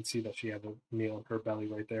meal. I can see that she has a meal in her belly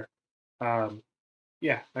right there. Um,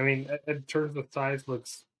 yeah, I mean, in terms of size,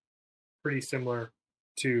 looks pretty similar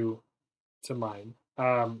to mine.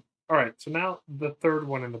 All right, so now the third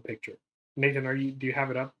one in the picture. Nathan, do you have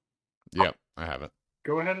it up? Yep, I have it.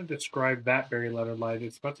 Go ahead and describe that Barry Leonard line,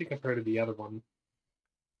 especially compared to the other one.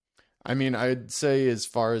 I mean, I'd say as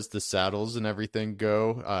far as the saddles and everything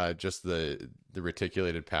go, just the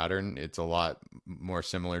reticulated pattern, it's a lot more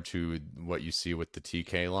similar to what you see with the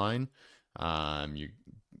TK line. You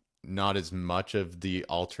not as much of the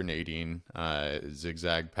alternating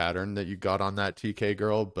zigzag pattern that you got on that TK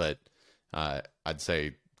girl, but I'd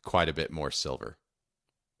say quite a bit more silver.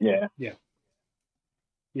 Yeah, Yeah,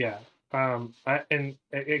 yeah. I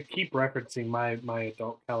keep referencing my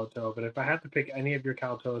adult Kalaotoa, but if I had to pick any of your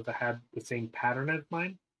Kalatoas that had the same pattern as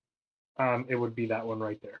mine, it would be that one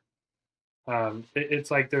right there.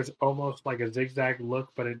 It's like there's almost like a zigzag look,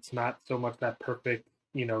 but it's not so much that perfect,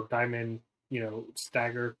 diamond,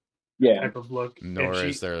 stagger yeah, type of look. And Nor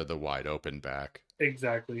is she there the wide open back.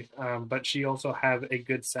 exactly, but she also has a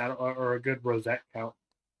good saddle or a good rosette count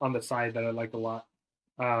on the side that I like a lot.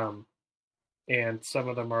 Um, and some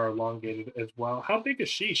of them are elongated as well. How big is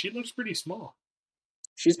she? She looks pretty small.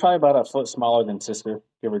 she's probably about a foot smaller than sister,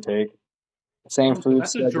 give or take. Same Oh, so food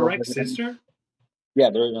that's a schedule, direct everything. sister? Yeah,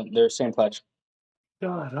 they're same clutch.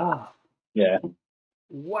 Shut up. Yeah,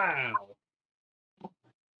 Wow.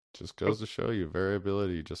 Just goes to show you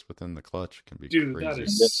variability just within the clutch can be Dude, that crazy.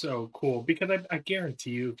 is so cool. Because I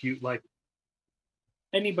guarantee you, if you like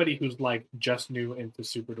anybody who's like just new into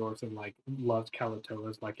Superdwarfs and like loves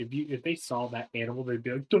Kalatoas, like if they saw that animal, they'd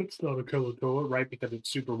be like, "That's not a Kalatoa," right? Because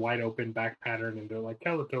it's super wide open back pattern, and they're like,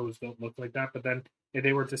 Kalatoas don't look like that. But then if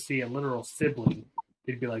they were to see a literal sibling,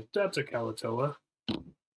 they'd be like, "That's a Kalatoa."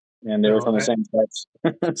 and they were So from the same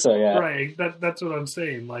clutch. So yeah, right, that's what I'm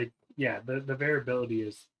saying. Like, yeah, the variability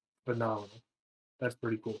is phenomenal. That's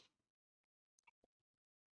pretty cool.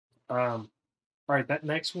 All right, that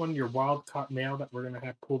next one, your wild caught male that we're gonna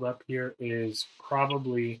have pulled up here is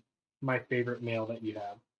probably my favorite male that you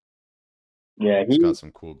have. yeah. He's got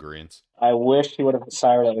some cool greens. I wish he would have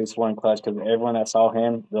sired at least one clutch because everyone that saw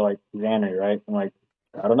him, they're like, he's Henry, right? I'm like,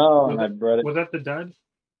 I don't know, Was and I that bred it. was that the dud?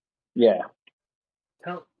 Yeah,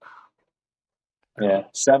 Tell yeah.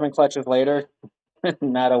 7 clutches later,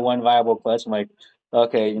 not a one viable clutch. I'm like,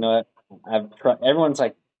 okay, you know what? I've tried. Everyone's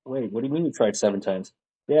like, wait, what do you mean you tried 7 times?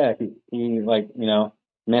 Yeah, he like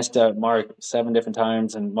missed a mark 7 different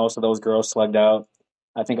times, and most of those girls slugged out.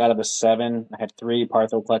 I think out of the 7, I had 3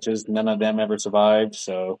 Partho clutches. None of them ever survived.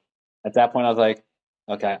 So at that point, I was like,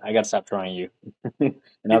 okay, I got to stop trying you. And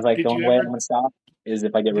I was like, the did only you way I'm ever going to stop is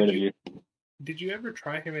if I get did rid of you you. did you ever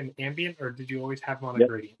try him in ambient or did you always have him on a Yep.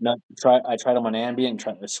 gradient? No, I tried them on ambient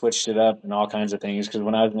and switched it up and all kinds of things. Because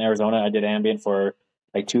when I was in Arizona, I did ambient for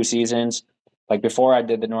like 2 seasons. Like before, I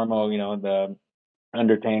did the normal, the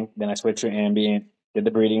under tank. Then I switched to ambient. Did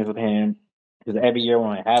the breedings with him. Because every year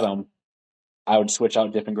when I had him, I would switch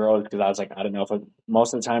out different girls because I was like, I don't know if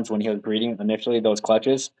most of the times when he was breeding initially, those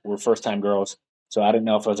clutches were first time girls. So I didn't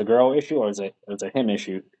know if it was a girl issue or it was a him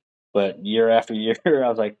issue. But year after year, I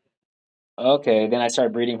was like, okay. Then I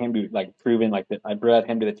started breeding him to like proving like that I bred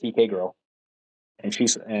him to the TK girl, and she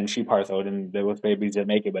parthoed, and there was babies that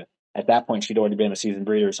make it. But at that point, she'd already been a seasoned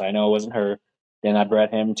breeder, so I know it wasn't her. Then I bred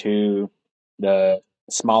him to the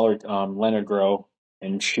smaller Leonard Grow,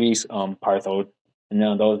 and she's Parthoed, and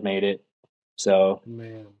none of those made it. So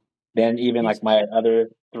Man. then even like my other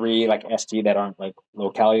three like ST that aren't like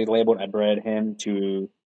locality labeled, I bred him to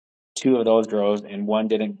two of those grows, and one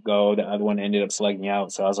didn't go. The other one ended up slugging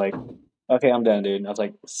out. So I was like, okay, I'm done, dude. And I was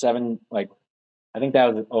like 7, like I think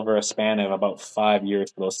that was over a span of about 5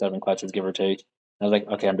 years for those 7 clutches, give or take. I was like,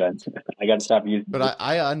 okay, I'm done. I got to stop using. But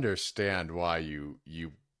I understand why you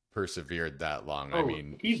persevered that long. I Oh,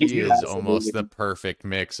 mean, he's he is beautiful. almost the perfect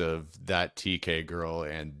mix of that TK girl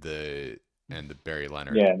and the Barry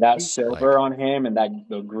Leonard. Yeah, that silver Like, on him and that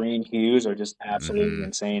the green hues are just absolutely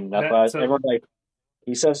insane. That's why so everyone's like,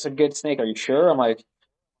 he says it's a good snake. Are you sure? I'm like,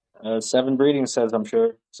 7 breeding says I'm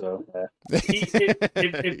sure. So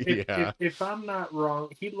yeah. if I'm not wrong,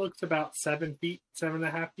 he looks about 7 feet,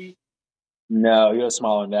 7.5 feet. No, he was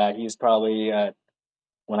smaller than that. He's probably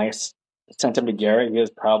when I sent him to Garrett, he was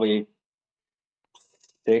probably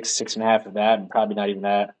 6.5 of that, and probably not even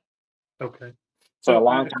that. Okay. For a So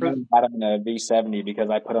long time, I had him in a V70 because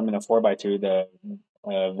I put him in a 4x2, the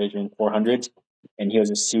Vision 400s, and he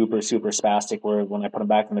was a super spastic. Where when I put him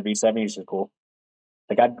back in the V70s, he's just cool.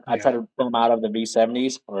 Like I try to pull him out of the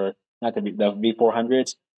V70s or not the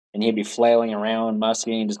V400s, and he'd be flailing around,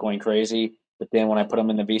 musking, just going crazy. But then when I put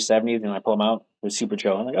him in the V70s and I pull him out, it was super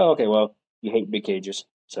chill. I'm like, oh, okay, well, you hate big cages,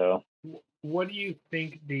 so. what do you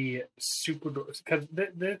think the super doors? Because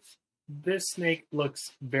this snake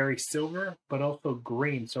looks very silver, but also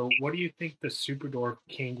green. So, what do you think the super dwarf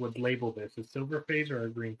king would label this? A silver phase or a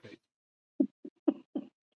green phase?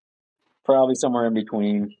 Probably somewhere in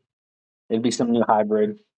between. It'd be some new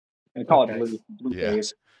hybrid. I call it blue Yeah.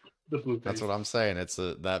 phase. The blue phase. That's what I'm saying. It's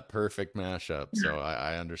that perfect mashup. So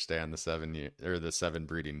I understand the 7 year or the 7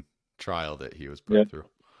 breeding trial that he was put through.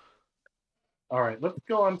 All right, let's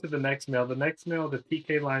go on to the next male. The next male, the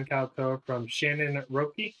TK line Kalaotoa from Shannon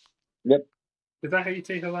Roki. Yep. Is that how you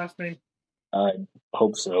say her last name? I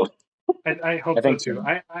hope so. I hope so too.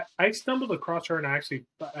 So. I stumbled across her and I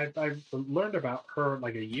learned about her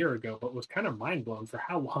like a year ago, but was kind of mind blown for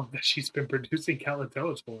how long that she's been producing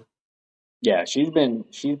Kalatoas for. Yeah, she's been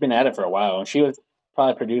at it for a while. She was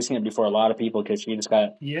probably producing it before a lot of people because she just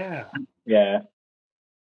got yeah.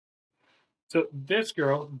 So this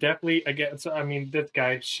girl definitely again. So I mean, this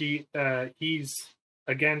guy, he's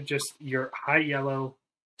again just your high yellow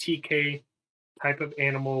TK type of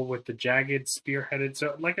animal with the jagged spearheaded.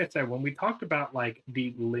 So like I said, when we talked about like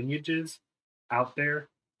the lineages out there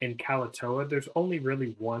in Kalatoa, there's only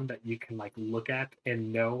really one that you can like look at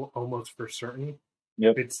and know almost for certain.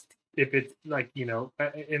 Yep. If it's like,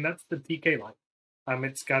 and that's the TK line.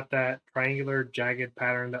 It's got that triangular jagged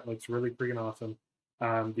pattern that looks really freaking awesome.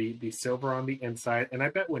 The silver on the inside, and I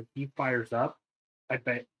bet when he fires up, I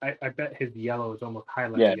bet his yellow is almost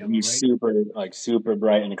highlighted yellow. He's right? super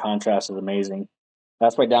bright, and the contrast is amazing.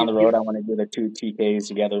 That's why down the road I want to do the 2 TKs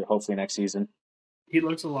together, hopefully next season. He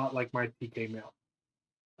looks a lot like my TK male.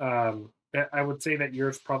 I would say that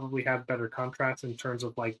yours probably has better contrast in terms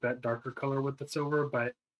of like that darker color with the silver,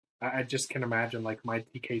 but I just can imagine like my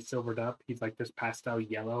TK silvered up. He's like this pastel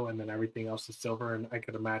yellow, and then everything else is silver, and I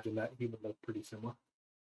could imagine that he would look pretty similar.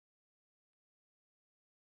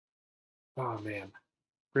 Oh man,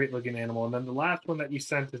 great looking animal. And then the last one that you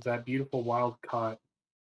sent is that beautiful wild caught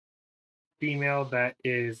female that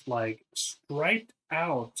is like striped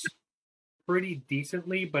out pretty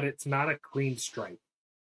decently, but it's not a clean stripe.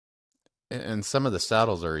 And some of the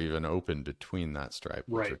saddles are even open between that stripe,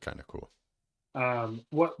 which are kind of cool.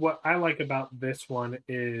 What I like about this one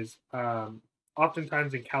is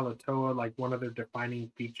oftentimes in Kalaotoa, like one of their defining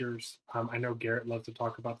features, I know Garrett loves to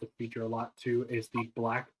talk about this feature a lot too, is the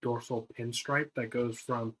black dorsal pinstripe that goes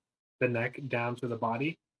from the neck down to the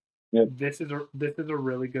body. Yep. This is a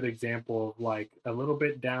really good example of like a little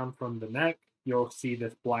bit down from the neck, you'll see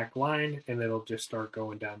this black line, and it'll just start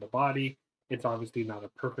going down the body. It's obviously not a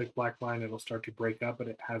perfect black line; it'll start to break up, but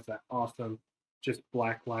it has that awesome just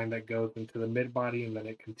black line that goes into the mid body, and then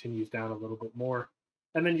it continues down a little bit more.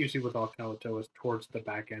 And then usually with all Kalatoas, towards the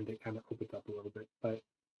back end, it kind of opens up a little bit. But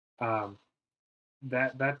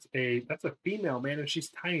that's a female, man, and she's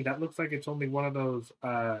tiny. That looks like it's only one of those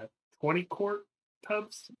 20 quart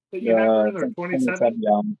tubs that you have her in, or 27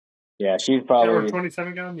 gallon. Yeah, she's probably or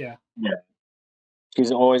 27 gallon. Yeah.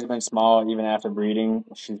 She's always been small, even after breeding.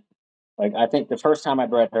 She's like, I think the first time I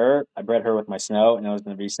bred her with my snow, and it was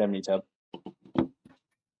in the V70 tub.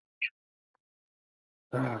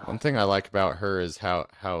 One thing I like about her is how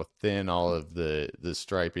thin all of the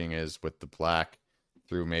striping is with the black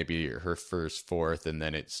through maybe her first fourth, and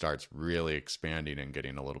then it starts really expanding and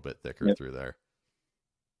getting a little bit thicker through there.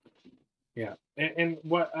 Yeah, and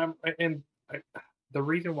what and I, the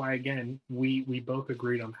reason why again we both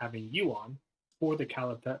agreed on having you on for the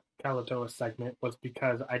Kalatoa segment was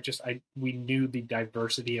because I we knew the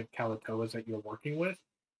diversity of Kalatoas that you're working with,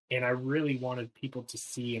 and I really wanted people to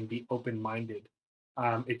see and be open minded.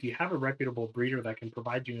 If you have a reputable breeder that can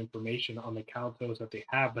provide you information on the Kalatoas that they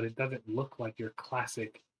have, but it doesn't look like your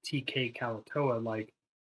classic TK Kalatoa, like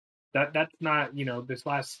that's not, this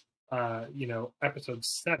last episode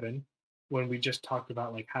 7, when we just talked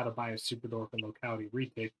about like how to buy a super door from Locality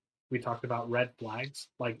retake, we talked about red flags.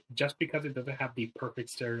 Like, just because it doesn't have the perfect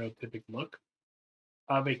stereotypic look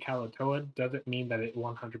of a Kalatoa doesn't mean that it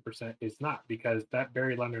 100% is not, because that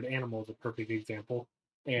Barry Leonard animal is a perfect example.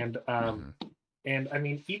 And and I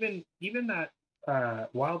mean, even that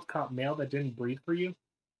wild caught male that didn't breed for you,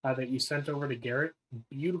 that you sent over to Garrett,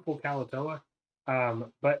 beautiful Kalatoa.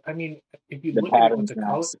 But I mean, if you The look at it with pattern's the not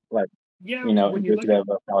color, like, yeah, when you look at, indicative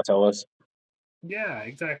of Kalatoas. yeah,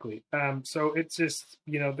 exactly. So it's just,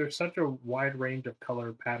 there's such a wide range of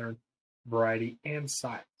color, pattern, variety, and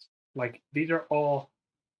size. Like, these are all,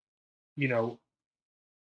 you know,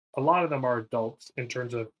 a lot of them are adults in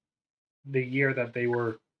terms of the year that they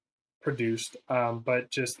were produced. But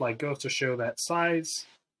just like goes to show that size,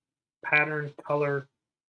 pattern, color,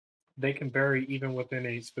 they can vary even within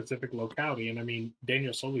a specific locality. And I mean,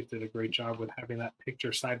 Daniel Solis did a great job with having that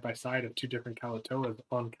picture side by side of two different Kalatoas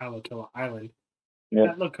on Kalatoa Island Yep,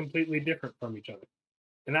 that look completely different from each other.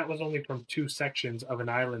 And that was only from two sections of an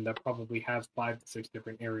island that probably has 5 to 6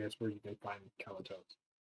 different areas where you can find Kalatoas.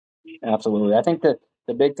 absolutely. I think that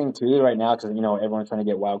the big thing too right now, because everyone's trying to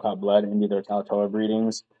get wild caught blood into their Kalatoa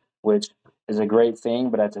breedings, which is a great thing,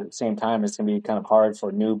 but at the same time, it's gonna be kind of hard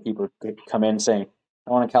for new people to come in saying,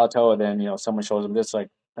 "I want a Kalatoa." Then someone shows them this, like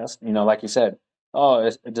that's like you said, oh,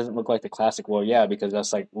 it doesn't look like the classic. Well, yeah, because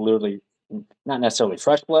that's like literally not necessarily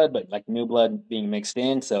fresh blood, but like new blood being mixed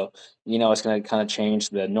in. So it's going to kind of change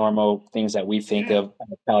the normal things that we think Yeah, of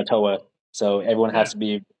Palatoa. So everyone has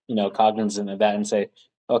yeah, to be cognizant of that and say,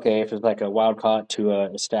 okay, if it's like a wild caught to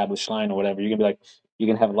a established line or whatever, you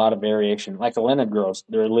can have a lot of variation. Like the Leonard girls,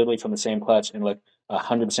 they're literally from the same clutch and look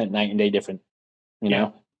 100% night and day different. You yeah.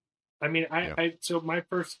 know, I mean, Yeah. so my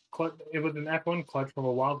first clutch, it was an F1 clutch from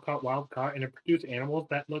a wild caught, and it produced animals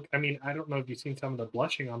that look. I mean, I don't know if you've seen some of the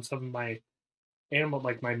blushing on some of my animal,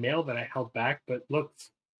 like my male that I held back, but looked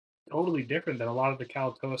totally different than a lot of the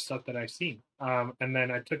Kalatoa stuff that I've seen. And then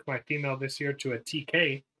I took my female this year to a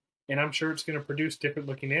TK, and I'm sure it's going to produce different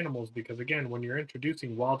looking animals because, again, when you're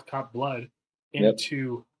introducing wild caught blood yep,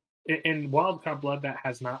 into in wild caught blood that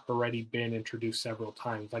has not already been introduced several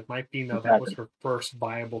times, like my female, that was exactly, her first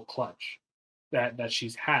viable clutch that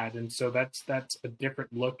she's had, and so that's a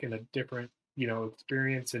different look and a different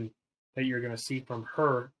experience, and that you're going to see from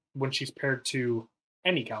her when she's paired to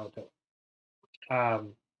any Kalatoa.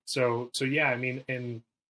 So yeah, I mean, and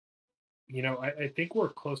I think we're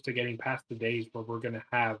close to getting past the days where we're going to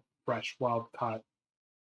have fresh wild caught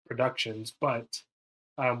productions, but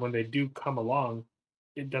when they do come along,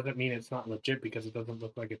 it doesn't mean it's not legit because it doesn't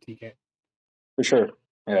look like a TK. for sure.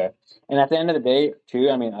 Yeah, and at the end of the day, too,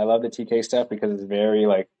 I mean, I love the TK stuff because it's very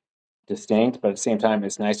like distinct, but at the same time,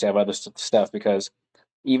 it's nice to have other stuff because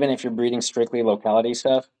even if you're breeding strictly locality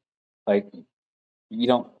stuff, like you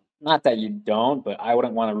don't, not that you don't, but I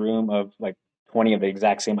wouldn't want a room of like 20 of the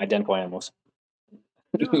exact same identical animals.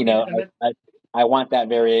 No, I you mean, know, and that I want that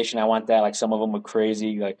variation. I want that, like some of them look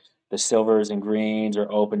crazy, like the silvers and greens or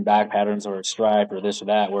open back patterns or a stripe or this or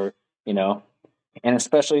that, where, you know, and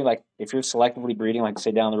especially like if you're selectively breeding, like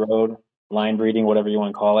say down the road, line breeding, whatever you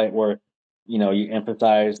want to call it, where you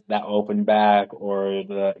emphasize that open back or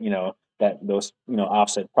that those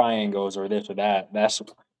offset triangles or this or that. That's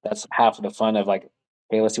half of the fun of like,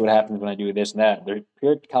 hey, let's see what happens when I do this and that. They're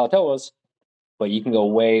pure Kalatoas, but you can go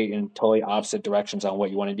way in totally opposite directions on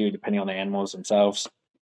what you want to do depending on the animals themselves.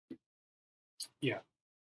 yeah,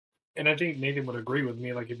 and I think Nathan would agree with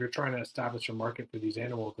me. Like, if you're trying to establish a market for these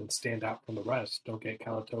animals and stand out from the rest, don't get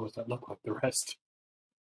Kalatoas that look like the rest.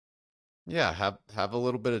 Yeah, have a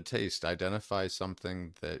little bit of taste. Identify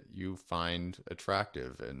something that you find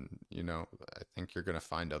attractive, and I think you're going to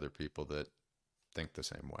find other people that think the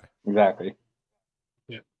same way. Exactly.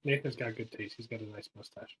 Yeah, Nathan's got good taste. He's got a nice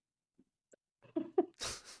mustache.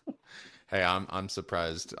 Hey, I'm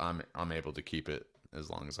surprised I'm able to keep it as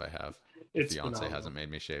long as I have. The It's fiance phenomenal. hasn't made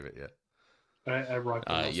me shave it yet. I rock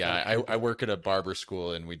the mustache. Yeah, I work at a barber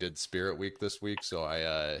school and we did Spirit Week this week, so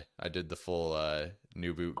I did the full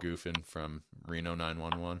new boot goofing from Reno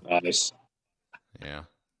 911. Nice. Yeah,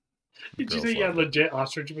 the Did you say girls you had loved it. legit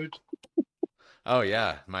ostrich boots? Oh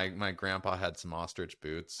yeah, my grandpa had some ostrich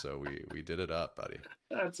boots, so we did it up, buddy.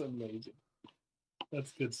 That's amazing.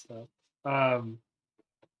 That's good stuff.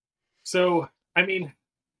 So, I mean,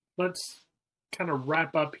 let's kind of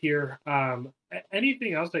wrap up here.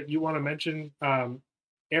 Anything else that you want to mention,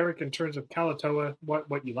 Eric, in terms of Kalaotoa?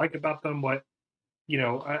 What you like about them? What do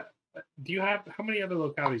you have? How many other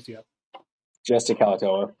localities do you have? Just a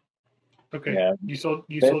Kalaotoa. Okay, Yeah. you sold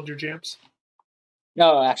your jams?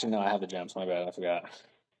 No, actually, no. I have the gems. My bad. I forgot.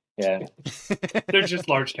 Yeah. They're just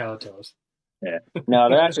large Kalaotoas. Yeah. No,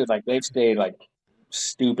 they're actually like they've stayed like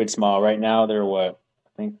stupid small. Right now, they're what I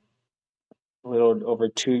think a little over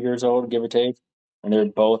 2 years old, give or take, and they're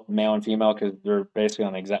both male and female because they're basically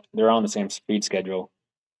on the exact. They're on the same feed schedule.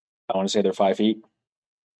 I want to say they're 5 feet.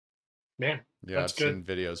 Man, Yeah, that's I've good.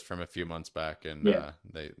 seen videos from a few months back, and Yeah.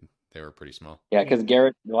 they were pretty small. Yeah, because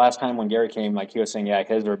Garrett, the last time when Garrett came, like he was saying, yeah,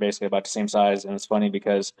 his were basically about the same size, and it's funny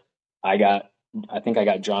because I think I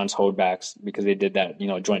got John's holdbacks because they did that,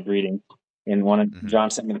 joint breeding, and one of John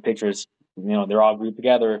sent me the pictures. They're all grouped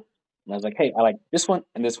together, and I was like, hey, I like this one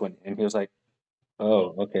and this one, and he was like,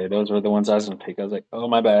 oh, okay, those were the ones I was gonna pick. I was like, oh,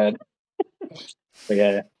 my bad. But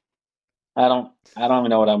yeah, I don't even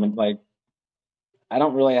know what I'm like. I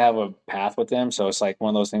don't really have a path with them, so it's like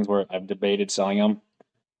one of those things where I've debated selling them,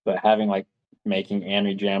 but having like making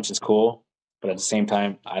Amory jams is cool. But at the same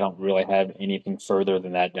time, I don't really have anything further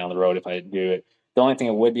than that down the road if I do it. The only thing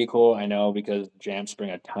that would be cool, I know, because jams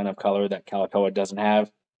bring a ton of color that Kalaotoa doesn't have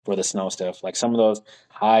for the snow stuff. Like some of those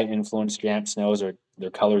high influence jam snows are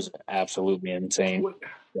their colors are absolutely insane.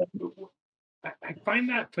 Yeah. I find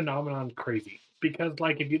that phenomenon crazy because,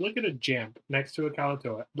 like, if you look at a jam next to a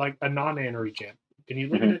Kalaotoa, like a non-anery jam, and you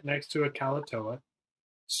look at it next to a Kalaotoa,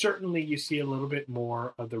 certainly you see a little bit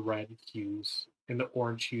more of the red hues and the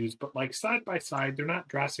orange hues, but like side by side, they're not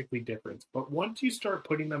drastically different. But once you start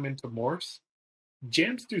putting them into morphs,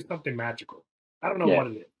 jams do something magical. I don't know what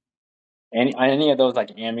it is. Any of those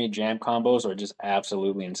like Amory jam combos are just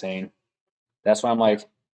absolutely insane. That's why I'm like,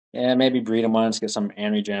 yeah, maybe breed them once, get some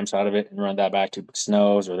Amory jams out of it, and run that back to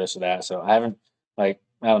snows or this or that. So I haven't I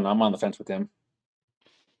don't know. I'm on the fence with him.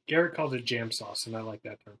 Garrett calls it jam sauce, and I like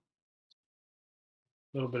that term.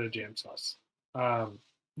 A little bit of jam sauce.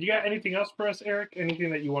 You got anything else for us, Eric?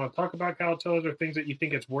 Anything that you want to talk about Kalaotoas, or things that you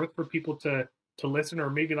think it's worth for people to listen, or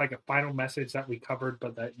maybe like a final message that we covered,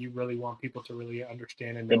 but that you really want people to really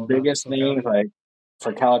understand and know The about biggest this locality? thing, like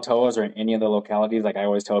for Kalaotoas or any of the localities, like I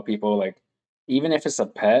always tell people, like even if it's a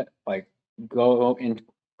pet, like go in,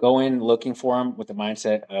 go in looking for them with the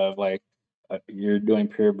mindset of like you're doing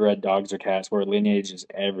purebred dogs or cats, where lineage is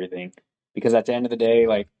everything. Because at the end of the day,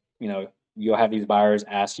 like you'll have these buyers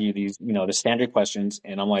ask you these, the standard questions,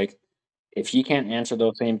 and I'm like, if you can't answer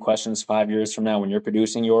those same questions 5 years from now when you're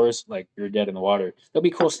producing yours, like you're dead in the water. There'll be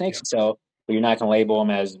cool snakes to sell, but you're not going to label them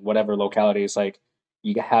as whatever locality. It's like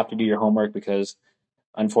you have to do your homework because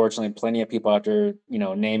unfortunately, plenty of people out there,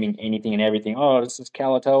 naming anything and everything. Oh, this is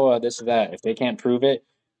Kalaotoa, this is that. If they can't prove it,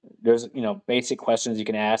 there's basic questions you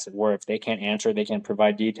can ask where if they can't answer, they can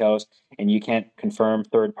provide details, and you can't confirm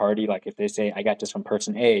third party. Like if they say I got this from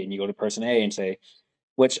person A, and you go to person A and say,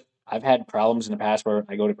 which I've had problems in the past where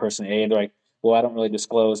I go to person A and they're like, well, I don't really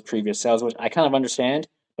disclose previous sales, which I kind of understand.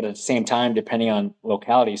 But at the same time, depending on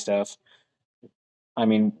locality stuff, I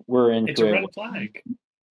mean, we're into It's a it. red flag.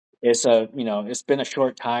 It's it's been a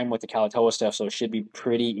short time with the Kalaotoa stuff, so it should be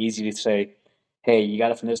pretty easy to say, hey, you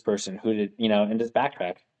got it from this person. Who did, and just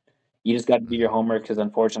backtrack. You just got to do your homework because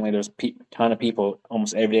unfortunately, there's a ton of people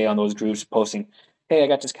almost every day on those groups posting, hey, I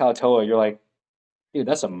got this Kalaotoa. You're like, dude,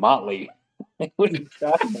 that's a motley. What are you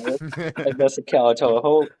talking about? Like that's a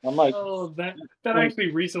Kalaotoa. I'm like, oh, that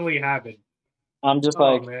actually recently happened. I'm just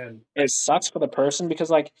Oh like, man, it sucks for the person because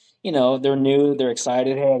like, they're new, they're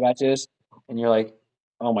excited. Hey, I got this, and you're like,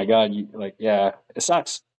 oh my god, you like, yeah, it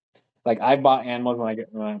sucks. Like I bought animals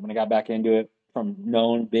when I got back into it from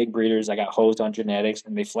known big breeders. I got hosed on genetics,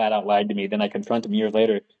 and they flat out lied to me. Then I confront them years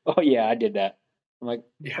later. Oh yeah, I did that. I'm like,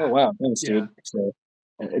 oh wow, thanks, dude. So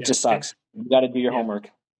it just sucks. You got to do your homework.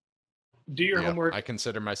 Do your homework. I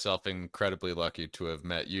consider myself incredibly lucky to have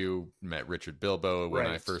met you, met Richard Bilbo when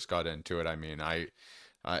I first got into it. I mean, I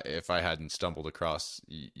if I hadn't stumbled across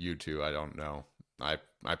you two, I don't know. I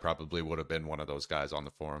probably would have been one of those guys on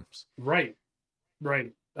the forums. Right.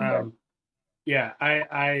 Yeah,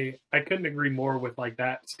 I couldn't agree more with like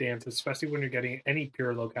that stance, especially when you're getting any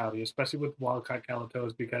pure locality, especially with wild-caught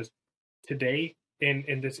Kalaotoas, because today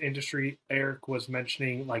in this industry, Eric was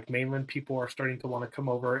mentioning like mainland people are starting to want to come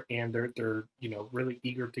over and they're really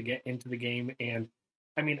eager to get into the game. And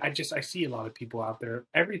I mean, I see a lot of people out there.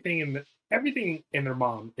 Everything in their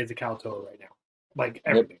mom is a Kalaotoa right now, like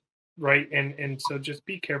everything, right? And so just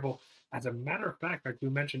be careful. as a matter of fact, like we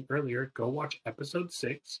mentioned earlier, go watch episode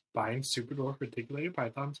 6, Buying Super Dwarf Reticulated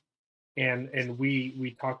Pythons. And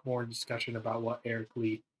we talk more in discussion about what Eric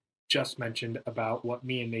Lee just mentioned about what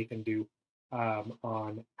me and Nathan do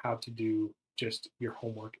on how to do just your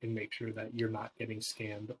homework and make sure that you're not getting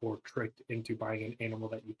scammed or tricked into buying an animal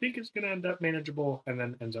that you think is going to end up manageable and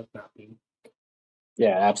then ends up not being.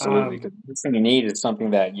 Yeah, absolutely. Because the thing you need is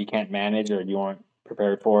something that you can't manage or you aren't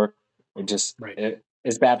prepared for.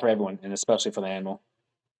 It's bad for everyone, and especially for the animal.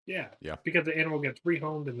 Yeah, because the animal gets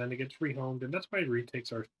rehomed and then it gets rehomed, and that's why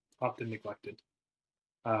retakes are often neglected.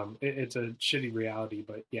 It's a shitty reality,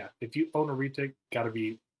 but yeah, if you own a retake, got to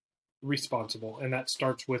be responsible, and that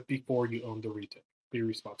starts with before you own the retake. Be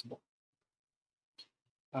responsible.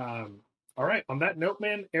 All right. On that note,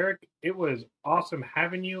 man, Eric, it was awesome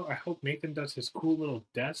having you. I hope Nathan does his cool little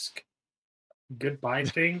desk goodbye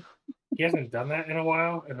thing. He hasn't done that in a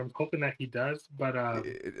while, and I'm hoping that he does. But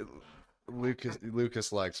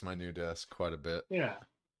Lucas likes my new desk quite a bit. Yeah.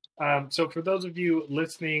 So for those of you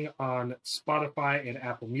listening on Spotify and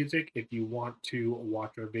Apple Music, if you want to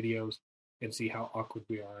watch our videos and see how awkward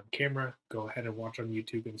we are on camera, go ahead and watch on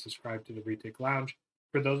YouTube and subscribe to the Retake Lounge.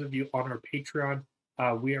 For those of you on our Patreon,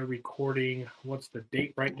 we are recording, what's the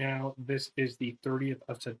date right now? This is the 30th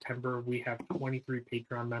of September. We have 23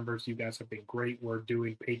 Patreon members. You guys have been great. We're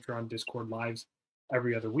doing Patreon Discord lives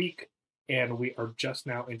every other week, and we are just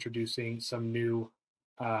now introducing some new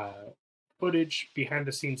footage, behind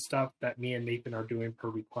the scenes stuff that me and Nathan are doing per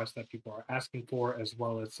request that people are asking for, as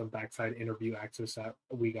well as some backside interview access that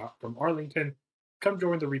we got from Arlington. Come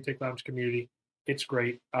join the Retake Lounge community. It's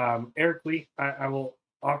great. Eric Lee, I will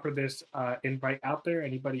offer this invite out there.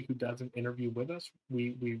 Anybody who does an interview with us,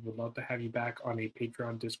 we would love to have you back on a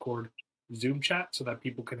Patreon, Discord, Zoom chat so that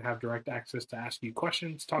people can have direct access to ask you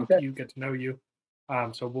questions, talk to you, get to know you.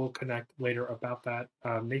 So we'll connect later about that.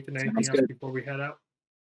 Nathan, anything else before we head out?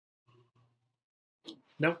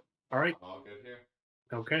 Nope. All right. All good here.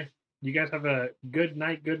 Okay. You guys have a good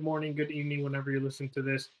night, good morning, good evening whenever you listen to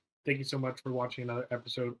this. Thank you so much for watching another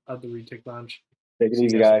episode of the Retake Lounge. Take it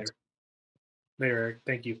easy, guys. Later, Eric.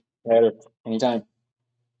 Thank you. Later. Anytime.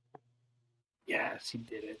 Yes, he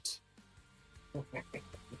did it.